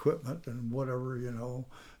equipment and whatever,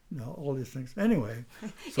 all these things. Anyway.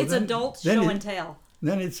 So it's adult show and tell.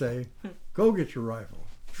 Then he'd say, go get your rifle.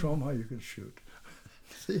 Show them how you can shoot.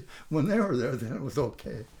 See, when they were there, then it was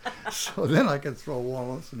okay. So then I could throw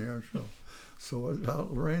walnuts in the air and show. So I was out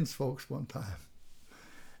at Lorraine's folks one time,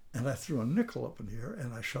 and I threw a nickel up in the air,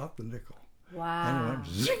 and I shot the nickel. Wow. And it went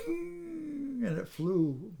zing, and it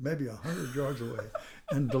flew maybe 100 yards away.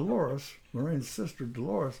 And Dolores, Lorraine's sister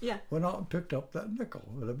Dolores, went out and picked up that nickel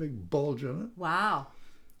with a big bulge in it. Wow.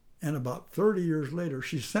 And about 30 years later,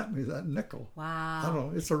 she sent me that nickel. Wow. I don't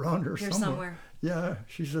know, it's around here somewhere. Yeah,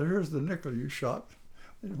 she said, here's the nickel you shot.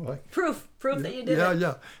 Like, proof that you did it.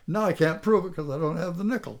 Yeah. Now I can't prove it because I don't have the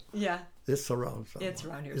nickel. Yeah. It's around somewhere. It's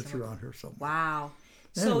around here somewhere. Wow.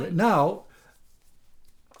 So Anyway, now,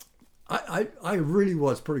 I really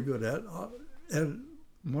was pretty good at it. And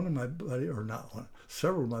one of my buddies, or not one,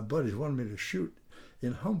 several of my buddies wanted me to shoot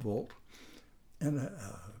in Humboldt, and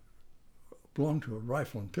belonged to a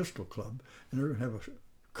rifle and pistol club, and they were going to have a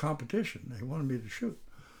competition. They wanted me to shoot.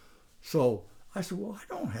 So I said, well,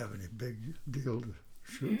 I don't have any big deal to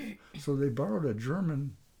shoot. So they borrowed a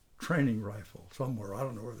German training rifle somewhere. I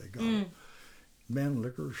don't know where they got it.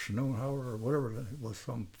 Mannlicher, Schnauhauer, or whatever it was,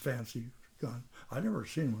 some fancy gun. I'd never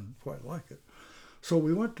seen one quite like it. So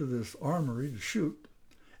we went to this armory to shoot,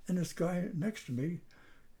 and this guy next to me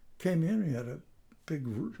came in. He had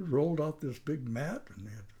rolled out this big mat, and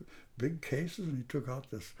he had big cases, and he took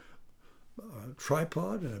out this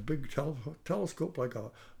tripod and a big telescope, like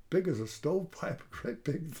big as a stovepipe, a great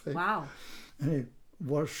big thing. Wow. And he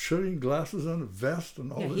was shooting glasses and a vest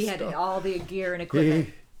and all this stuff. He had all the gear and equipment.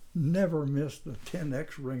 He never missed the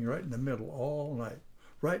 10X ring right in the middle all night.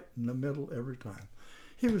 Right in the middle every time.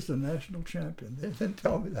 He was the national champion. They didn't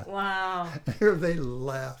tell me that. Wow. And here they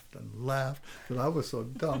laughed and laughed that I was so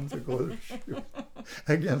dumb to go to shoot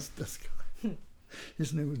against this guy.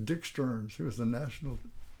 His name was Dick Stearns. He was the national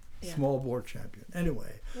small bore champion.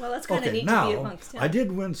 Anyway. Well, that's kind of neat to be amongst him. I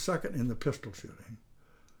did win second in the pistol shooting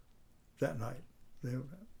that night.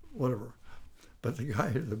 Whatever. But the guy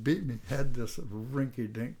that beat me had this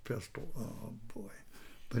rinky-dink pistol. Oh, boy.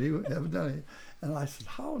 But he evidently, and I said,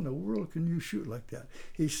 how in the world can you shoot like that?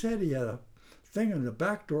 He said he had a thing in the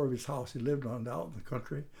back door of his house. He lived out in the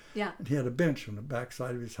country. Yeah. And he had a bench on the back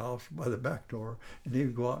side of his house by the back door, and he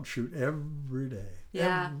would go out and shoot every day.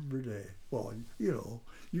 Yeah. Every day. Well,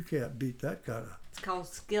 you can't beat that kind of. It's called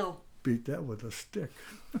skill. Beat that with a stick.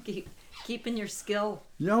 Keeping your skill.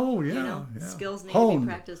 Oh, yeah. Skills need to be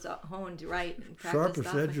practiced, honed, right? And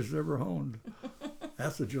sharpest edges ever honed.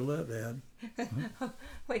 That's a Gillette ad.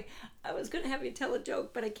 Wait, I was going to have you tell a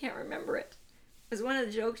joke, but I can't remember it. It was one of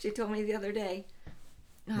the jokes you told me the other day.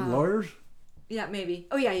 Lawyers? Yeah, maybe.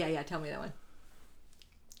 Oh, yeah. Tell me that one.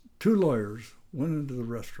 2 lawyers went into the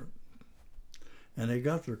restaurant, and they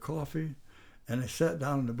got their coffee, and they sat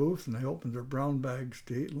down in the booth, and they opened their brown bags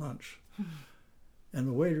to eat lunch. And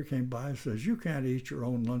the waiter came by and says, you can't eat your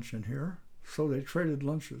own lunch in here. So they traded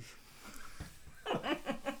lunches.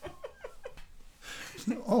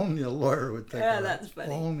 Only a lawyer would think of that. That's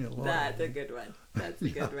funny. Only a lawyer. That's a good one. That's a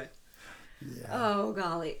good one. Yeah. Oh,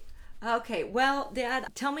 golly. Okay, well, Dad,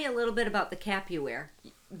 tell me a little bit about the cap you wear.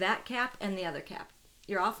 That cap and the other cap.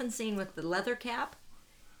 you're often seen with the leather cap.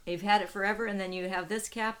 You've had it forever, and then you have this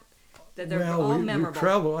cap that they're all memorable. We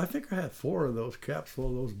travel. I think I had 4 of those caps full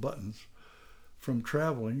of those buttons from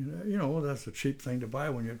traveling. You know, that's a cheap thing to buy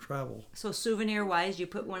when you travel. So souvenir-wise, you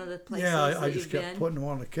put one of the places I just kept putting them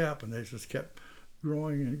on the cap, and they just kept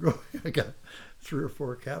growing and growing. I got 3 or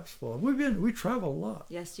 4 caps full. We travel a lot.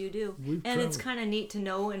 Yes, you do. And it's kind of neat to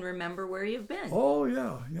know and remember where you've been. Oh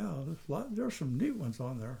yeah. There's some neat ones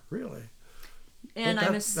on there, really. And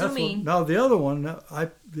I'm assuming now the other one,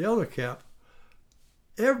 the other cap.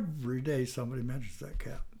 Every day somebody mentions that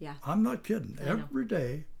cap. Yeah. I'm not kidding. Every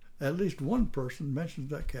day, at least one person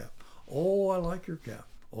mentions that cap. Oh, I like your cap.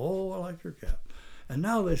 Oh, I like your cap. And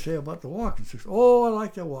now they say about the walking sticks. Oh, I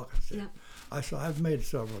like that walking stick. Yeah. I've made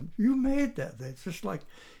several. You made that. It's just like,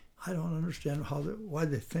 I don't understand why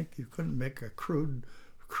they think you couldn't make a crude,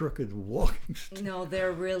 crooked walking stick. No,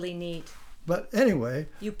 they're really neat. But anyway.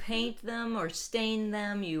 You paint them or stain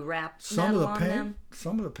them. You wrap metal on them.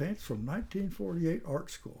 Some of the paint's from 1948 art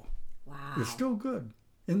school. Wow. It's still good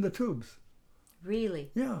in the tubes. Really?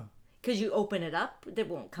 Yeah. Because you open it up, it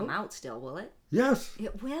won't come out still, will it? Yes.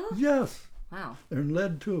 It will? Yes. Wow. They're in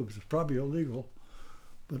lead tubes. It's probably illegal.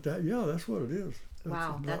 But that's what it is.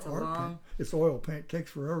 That's a long... Paint. It's oil paint. It takes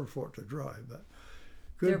forever for it to dry, but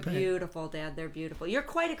good They're paint. Beautiful, Dad. They're beautiful. You're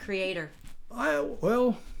quite a creator.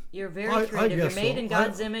 You're very creative. You're made so. in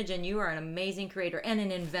God's image, and you are an amazing creator and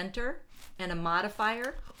an inventor and a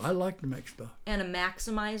modifier. I like to make stuff. And a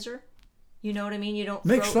maximizer. You know what I mean? You don't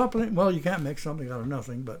make something. Well, you can't make something out of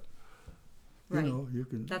nothing, but right. You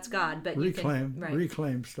can. That's God, but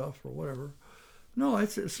reclaim stuff or whatever. No,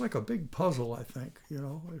 it's like a big puzzle. I think it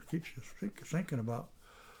keeps you thinking about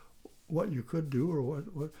what you could do or what.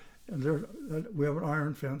 And we have an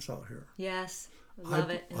iron fence out here. Yes, love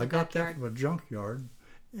it. I got that from a junkyard,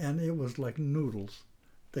 and it was like noodles.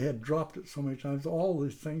 They had dropped it so many times. All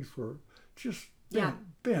these things were just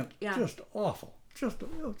bent, just awful, just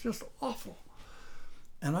awful.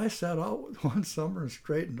 And I sat out one summer and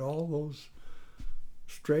straightened them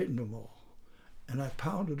all. And I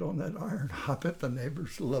pounded on that iron. I bet the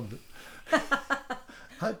neighbors loved it.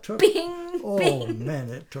 Bing! Man,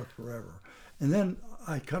 it took forever. And then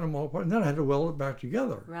I cut them all apart, and then I had to weld it back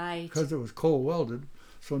together. Right. Because it was cold welded.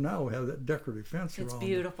 So now we have that decorative fence around it. It's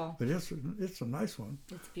beautiful. But it's a nice one.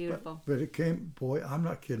 It's beautiful. But it came, boy, I'm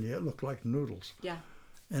not kidding you, it looked like noodles. Yeah.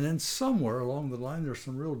 And then somewhere along the line, there's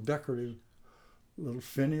some real decorative little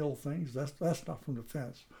finial things. That's not from the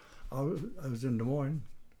fence. I was in Des Moines,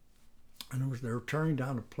 and they were tearing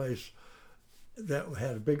down a place that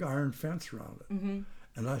had a big iron fence around it. Mm-hmm.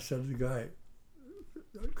 And I said to the guy,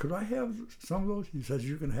 could I have some of those? He says,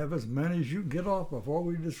 you can have as many as you can get off before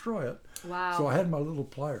we destroy it. Wow. So I had my little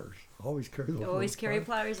pliers. I always carry those. You always carry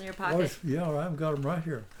pliers in your pocket? I've got them right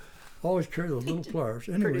here. Always carry those little pliers.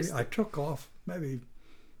 Anyway, I took off maybe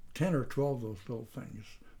 10 or 12 of those little things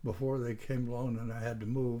before they came along, and I had to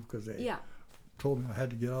move because they told me I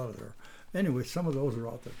had to get out of there. Anyway, some of those are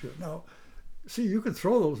out there too. Now, see, you can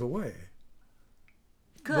throw those away.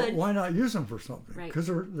 Good. But why not use them for something? Right. Because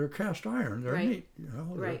they're cast iron. They're neat.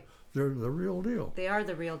 They're the real deal. They are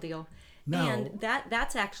the real deal. Now, and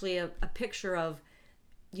that's actually a picture of,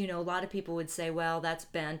 a lot of people would say, well, that's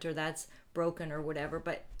bent or that's broken or whatever.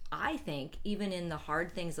 But I think even in the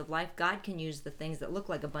hard things of life, God can use the things that look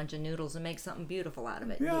like a bunch of noodles and make something beautiful out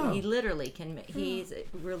of it. Yeah. He literally can. He's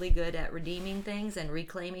really good at redeeming things and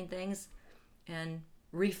reclaiming things and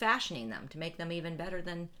refashioning them to make them even better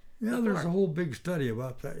than before. There's a whole big study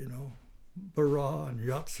about that, bara and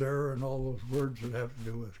yatzer and all those words that have to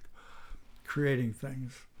do with creating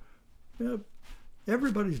things. Yeah,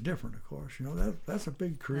 everybody's different, of course. That's a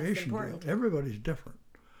big creation deal. Everybody's different.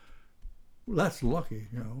 Well, that's lucky,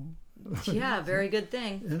 Yeah, very good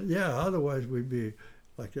thing. And otherwise we'd be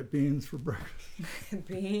like beans for breakfast.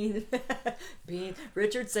 Beans.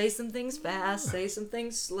 Richard, say some things fast, say some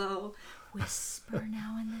things slow. Whisper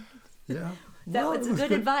now and then. Yeah. That was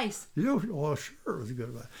good advice. Sure, it was good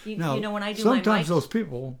advice. When I do sometimes those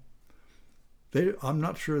people, I'm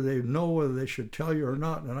not sure they know whether they should tell you or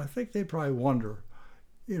not, and I think they probably wonder,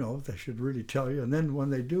 if they should really tell you. And then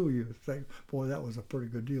when they do, you think, boy, that was a pretty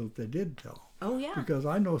good deal that they did tell. Oh, yeah. Because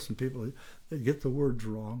I know some people, they get the words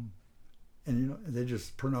wrong, and, they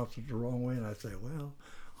just pronounce it the wrong way, and I say, well,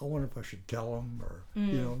 I wonder if I should tell them, or,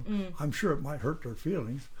 I'm sure it might hurt their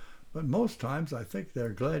feelings. But most times I think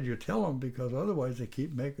they're glad you tell them, because otherwise they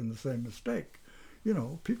keep making the same mistake.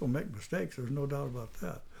 People make mistakes. There's no doubt about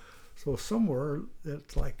that. So somewhere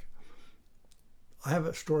it's like, I have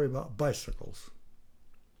a story about bicycles.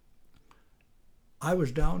 I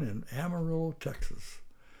was down in Amarillo, Texas,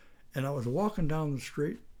 and I was walking down the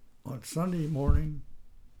street on Sunday morning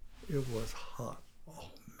it was hot. Oh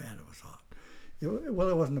man, it was hot. It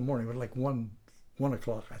wasn't in the morning. It was like 1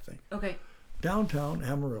 o'clock, I think. Okay. Downtown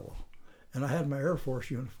Amarillo. And I had my Air Force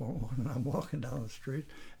uniform on, and I'm walking down the street,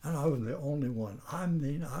 and I was the only one. I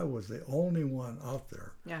mean, I was the only one out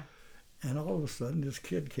there. Yeah. And all of a sudden, this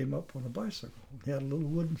kid came up on a bicycle. He had a little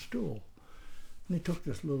wooden stool. And he took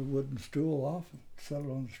this little wooden stool off and set it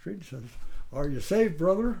on the street and says, "Are you saved,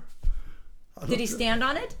 brother?" Did he stand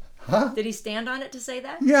on it? Huh? Did he stand on it to say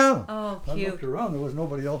that? Yeah. Oh, I cute. looked around. There was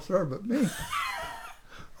nobody else there but me.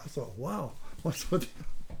 I thought, wow, what's with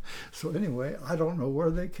you? So anyway, I don't know where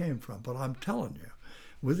they came from, but I'm telling you,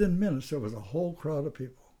 within minutes, there was a whole crowd of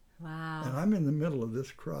people. Wow. And I'm in the middle of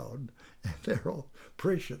this crowd, and they're all,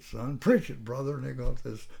 "Preach it, son. Preach it, brother." And they go to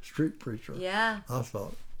this street preacher. Yeah. I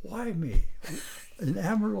thought, why me? In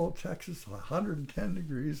Amarillo, Texas, 110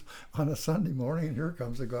 degrees on a Sunday morning, and here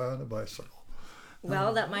comes a guy on a bicycle.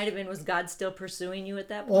 Well, that might have been, was God still pursuing you at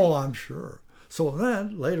that point? Oh, I'm sure. So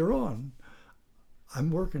then, later on,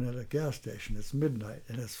 I'm working at a gas station. It's midnight,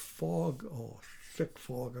 and it's fog, thick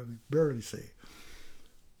fog. I can barely see.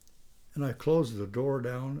 And I close the door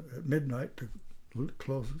down at midnight to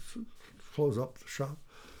close up the shop.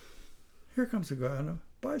 Here comes a guy on a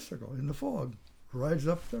bicycle in the fog. Rides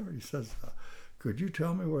up there. He says, "Could you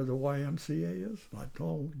tell me where the YMCA is?" And I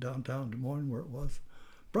told him downtown Des Moines where it was.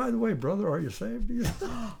 "By the way, brother, are you saved?" He said,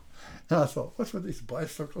 and I thought, what's with these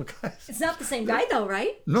bicycle guys? It's not the same guy though,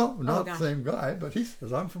 right? No, not the gosh. same guy, but he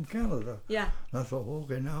says, "I'm from Canada." Yeah. And I thought, well,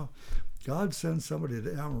 okay, now God sends somebody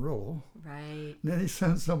to Amarillo, Right. and then he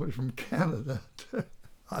sends somebody from Canada to,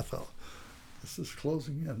 I thought, this is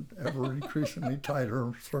closing in ever increasingly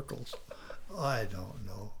tighter circles. I don't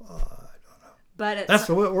know. But That's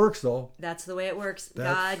the way it works, though. that's the way it works.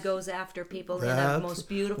 That's- God goes after people in the most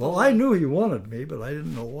beautiful Well, way. I knew he wanted me, but I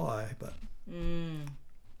didn't know why. But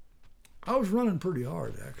I was running pretty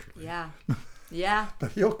hard, actually. Yeah. Yeah.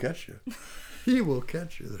 But he'll catch you. He will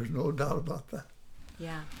catch you. There's no doubt about that.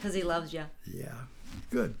 Yeah. Because he loves you. Yeah.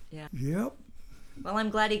 Good. Yeah. Yep. Well, I'm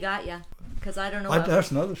glad he got you. Because I don't know. That's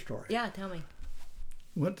another story. Yeah, tell me.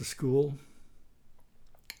 Went to school,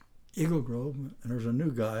 Eagle Grove, and there's a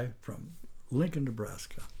new guy from Lincoln,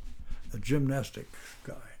 Nebraska, a gymnastics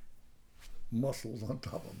guy. Muscles on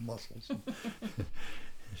top of muscles.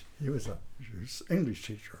 He was an English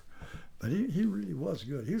teacher, but he really was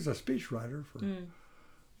good. He was a speechwriter for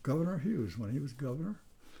Governor Hughes when he was governor.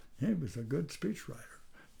 He was a good speechwriter.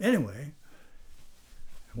 Anyway,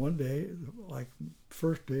 one day, like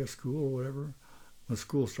first day of school or whatever, when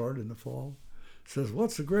school started in the fall, says,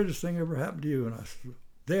 "What's the greatest thing ever happened to you?" And I said,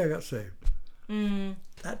 "The day I got saved."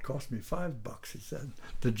 That cost me $5, he said.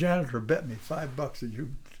 The janitor bet me $5 that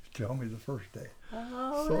you tell me the first day.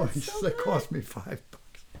 Oh, So that's he so said, good. it cost me $5.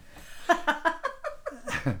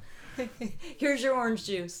 Here's your orange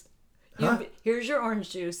juice. Huh? Here's your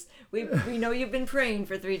orange juice. We know you've been praying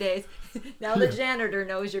for 3 days. Now the janitor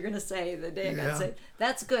knows you're going to say the day I got Yeah. saved.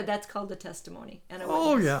 That's good. That's called a testimony. And a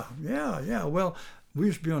Oh, witness. yeah. Well, we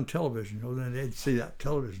used to be on television, then they'd see that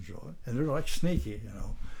television show, and they're like sneaky,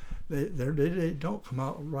 They don't come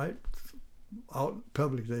out right out in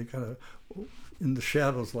public. They kind of in the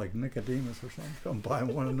shadows like Nicodemus or something come by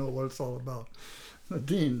and want to know what it's all about. The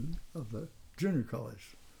dean of the junior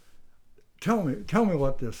college, tell me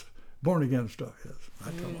what this born again stuff is.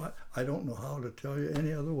 I told him, I don't know how to tell you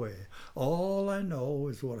any other way. All I know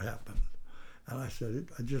is what happened. And I said,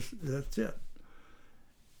 that's it.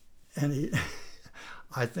 And he,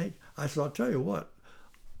 I said, I'll tell you what,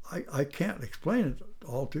 I can't explain it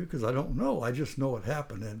all to you because I don't know. I just know it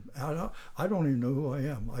happened, and I don't even know who I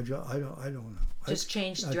am. I don't know. Just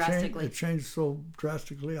changed drastically. It changed so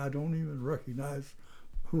drastically I don't even recognize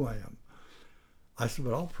who I am. I said,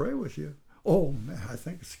 but I'll pray with you. Oh man, I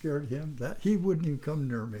think it scared him that he wouldn't even come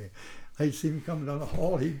near me. I'd see me coming down the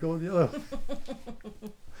hall, he'd go the other.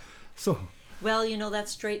 So. Well,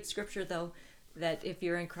 that's straight scripture though. That if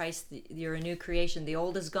you're in Christ, you're a new creation. The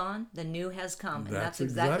old is gone, the new has come, and that's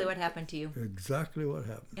exactly what happened to you. Exactly what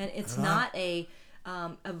happened. And it's not a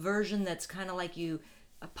version that's kind of like you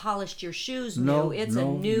polished your shoes new. No, It's a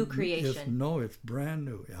new creation. It's brand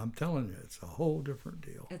new. I'm telling you, it's a whole different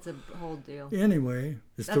deal. It's a whole deal. Anyway,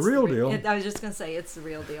 that's the real deal. I was just going to say, it's the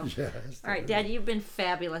real deal. Yeah, all right, Dad, you've been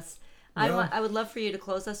fabulous. Well, I would love for you to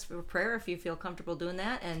close us for prayer if you feel comfortable doing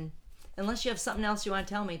that. And unless you have something else you want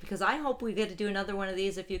to tell me, because I hope we get to do another one of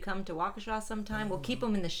these if you come to Waukesha sometime. We'll keep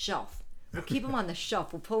them in the shelf. We'll keep them on the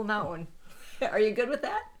shelf. We'll pull them out when. Are you good with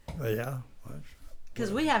that? Yeah.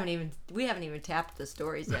 Because we haven't even tapped the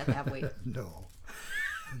stories yet, have we? No.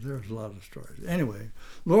 There's a lot of stories. Anyway,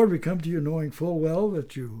 Lord, we come to you knowing full well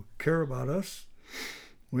that you care about us.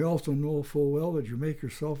 We also know full well that you make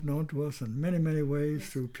yourself known to us in many, many ways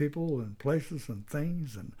through people and places and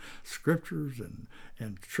things and scriptures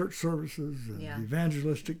and church services and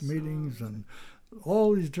evangelistic meetings and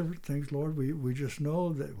all these different things, Lord. We just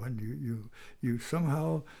know that when you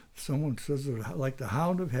somehow, someone says like the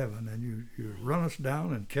hound of heaven, and you run us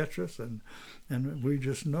down and catch us, and we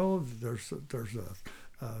just know that there's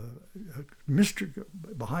a mystery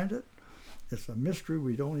behind it. It's a mystery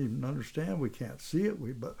we don't even understand. We can't see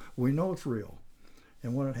it, but we know it's real.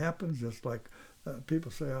 And when it happens, it's like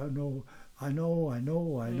people say, I know, that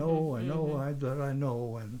I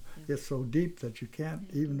know. And it's so deep that you can't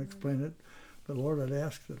even explain it. But Lord, I'd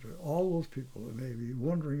ask that all those people that may be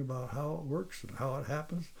wondering about how it works and how it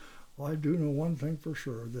happens, well, I do know one thing for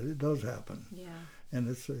sure, that it does happen. Yeah. And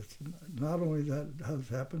it's not only that it does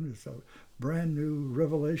happen, it's a brand new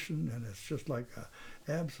revelation, and it's just like a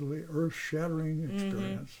absolutely earth-shattering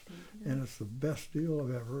experience. And it's the best deal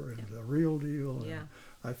of ever, and the real deal. And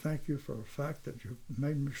I thank you for the fact that you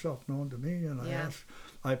made yourself known to me, and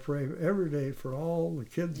I pray every day for all the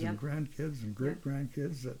kids and grandkids and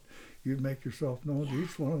great-grandkids that you'd make yourself known to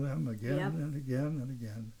each one of them again and again and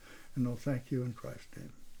again. And no, thank you in Christ's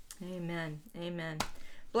name. Amen. Amen.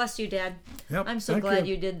 Bless you, Dad. Yep. I'm so glad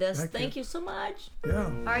you did this. Thank you so much. Yeah.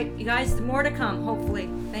 All right, you guys, more to come, hopefully.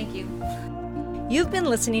 Thank you. You've been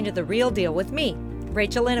listening to The Real Deal with me,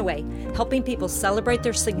 Rachel Inouye, helping people celebrate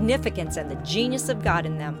their significance and the genius of God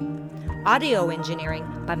in them. Audio engineering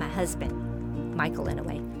by my husband, Michael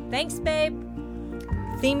Inouye. Thanks, babe.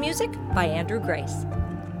 Theme music by Andrew Grace.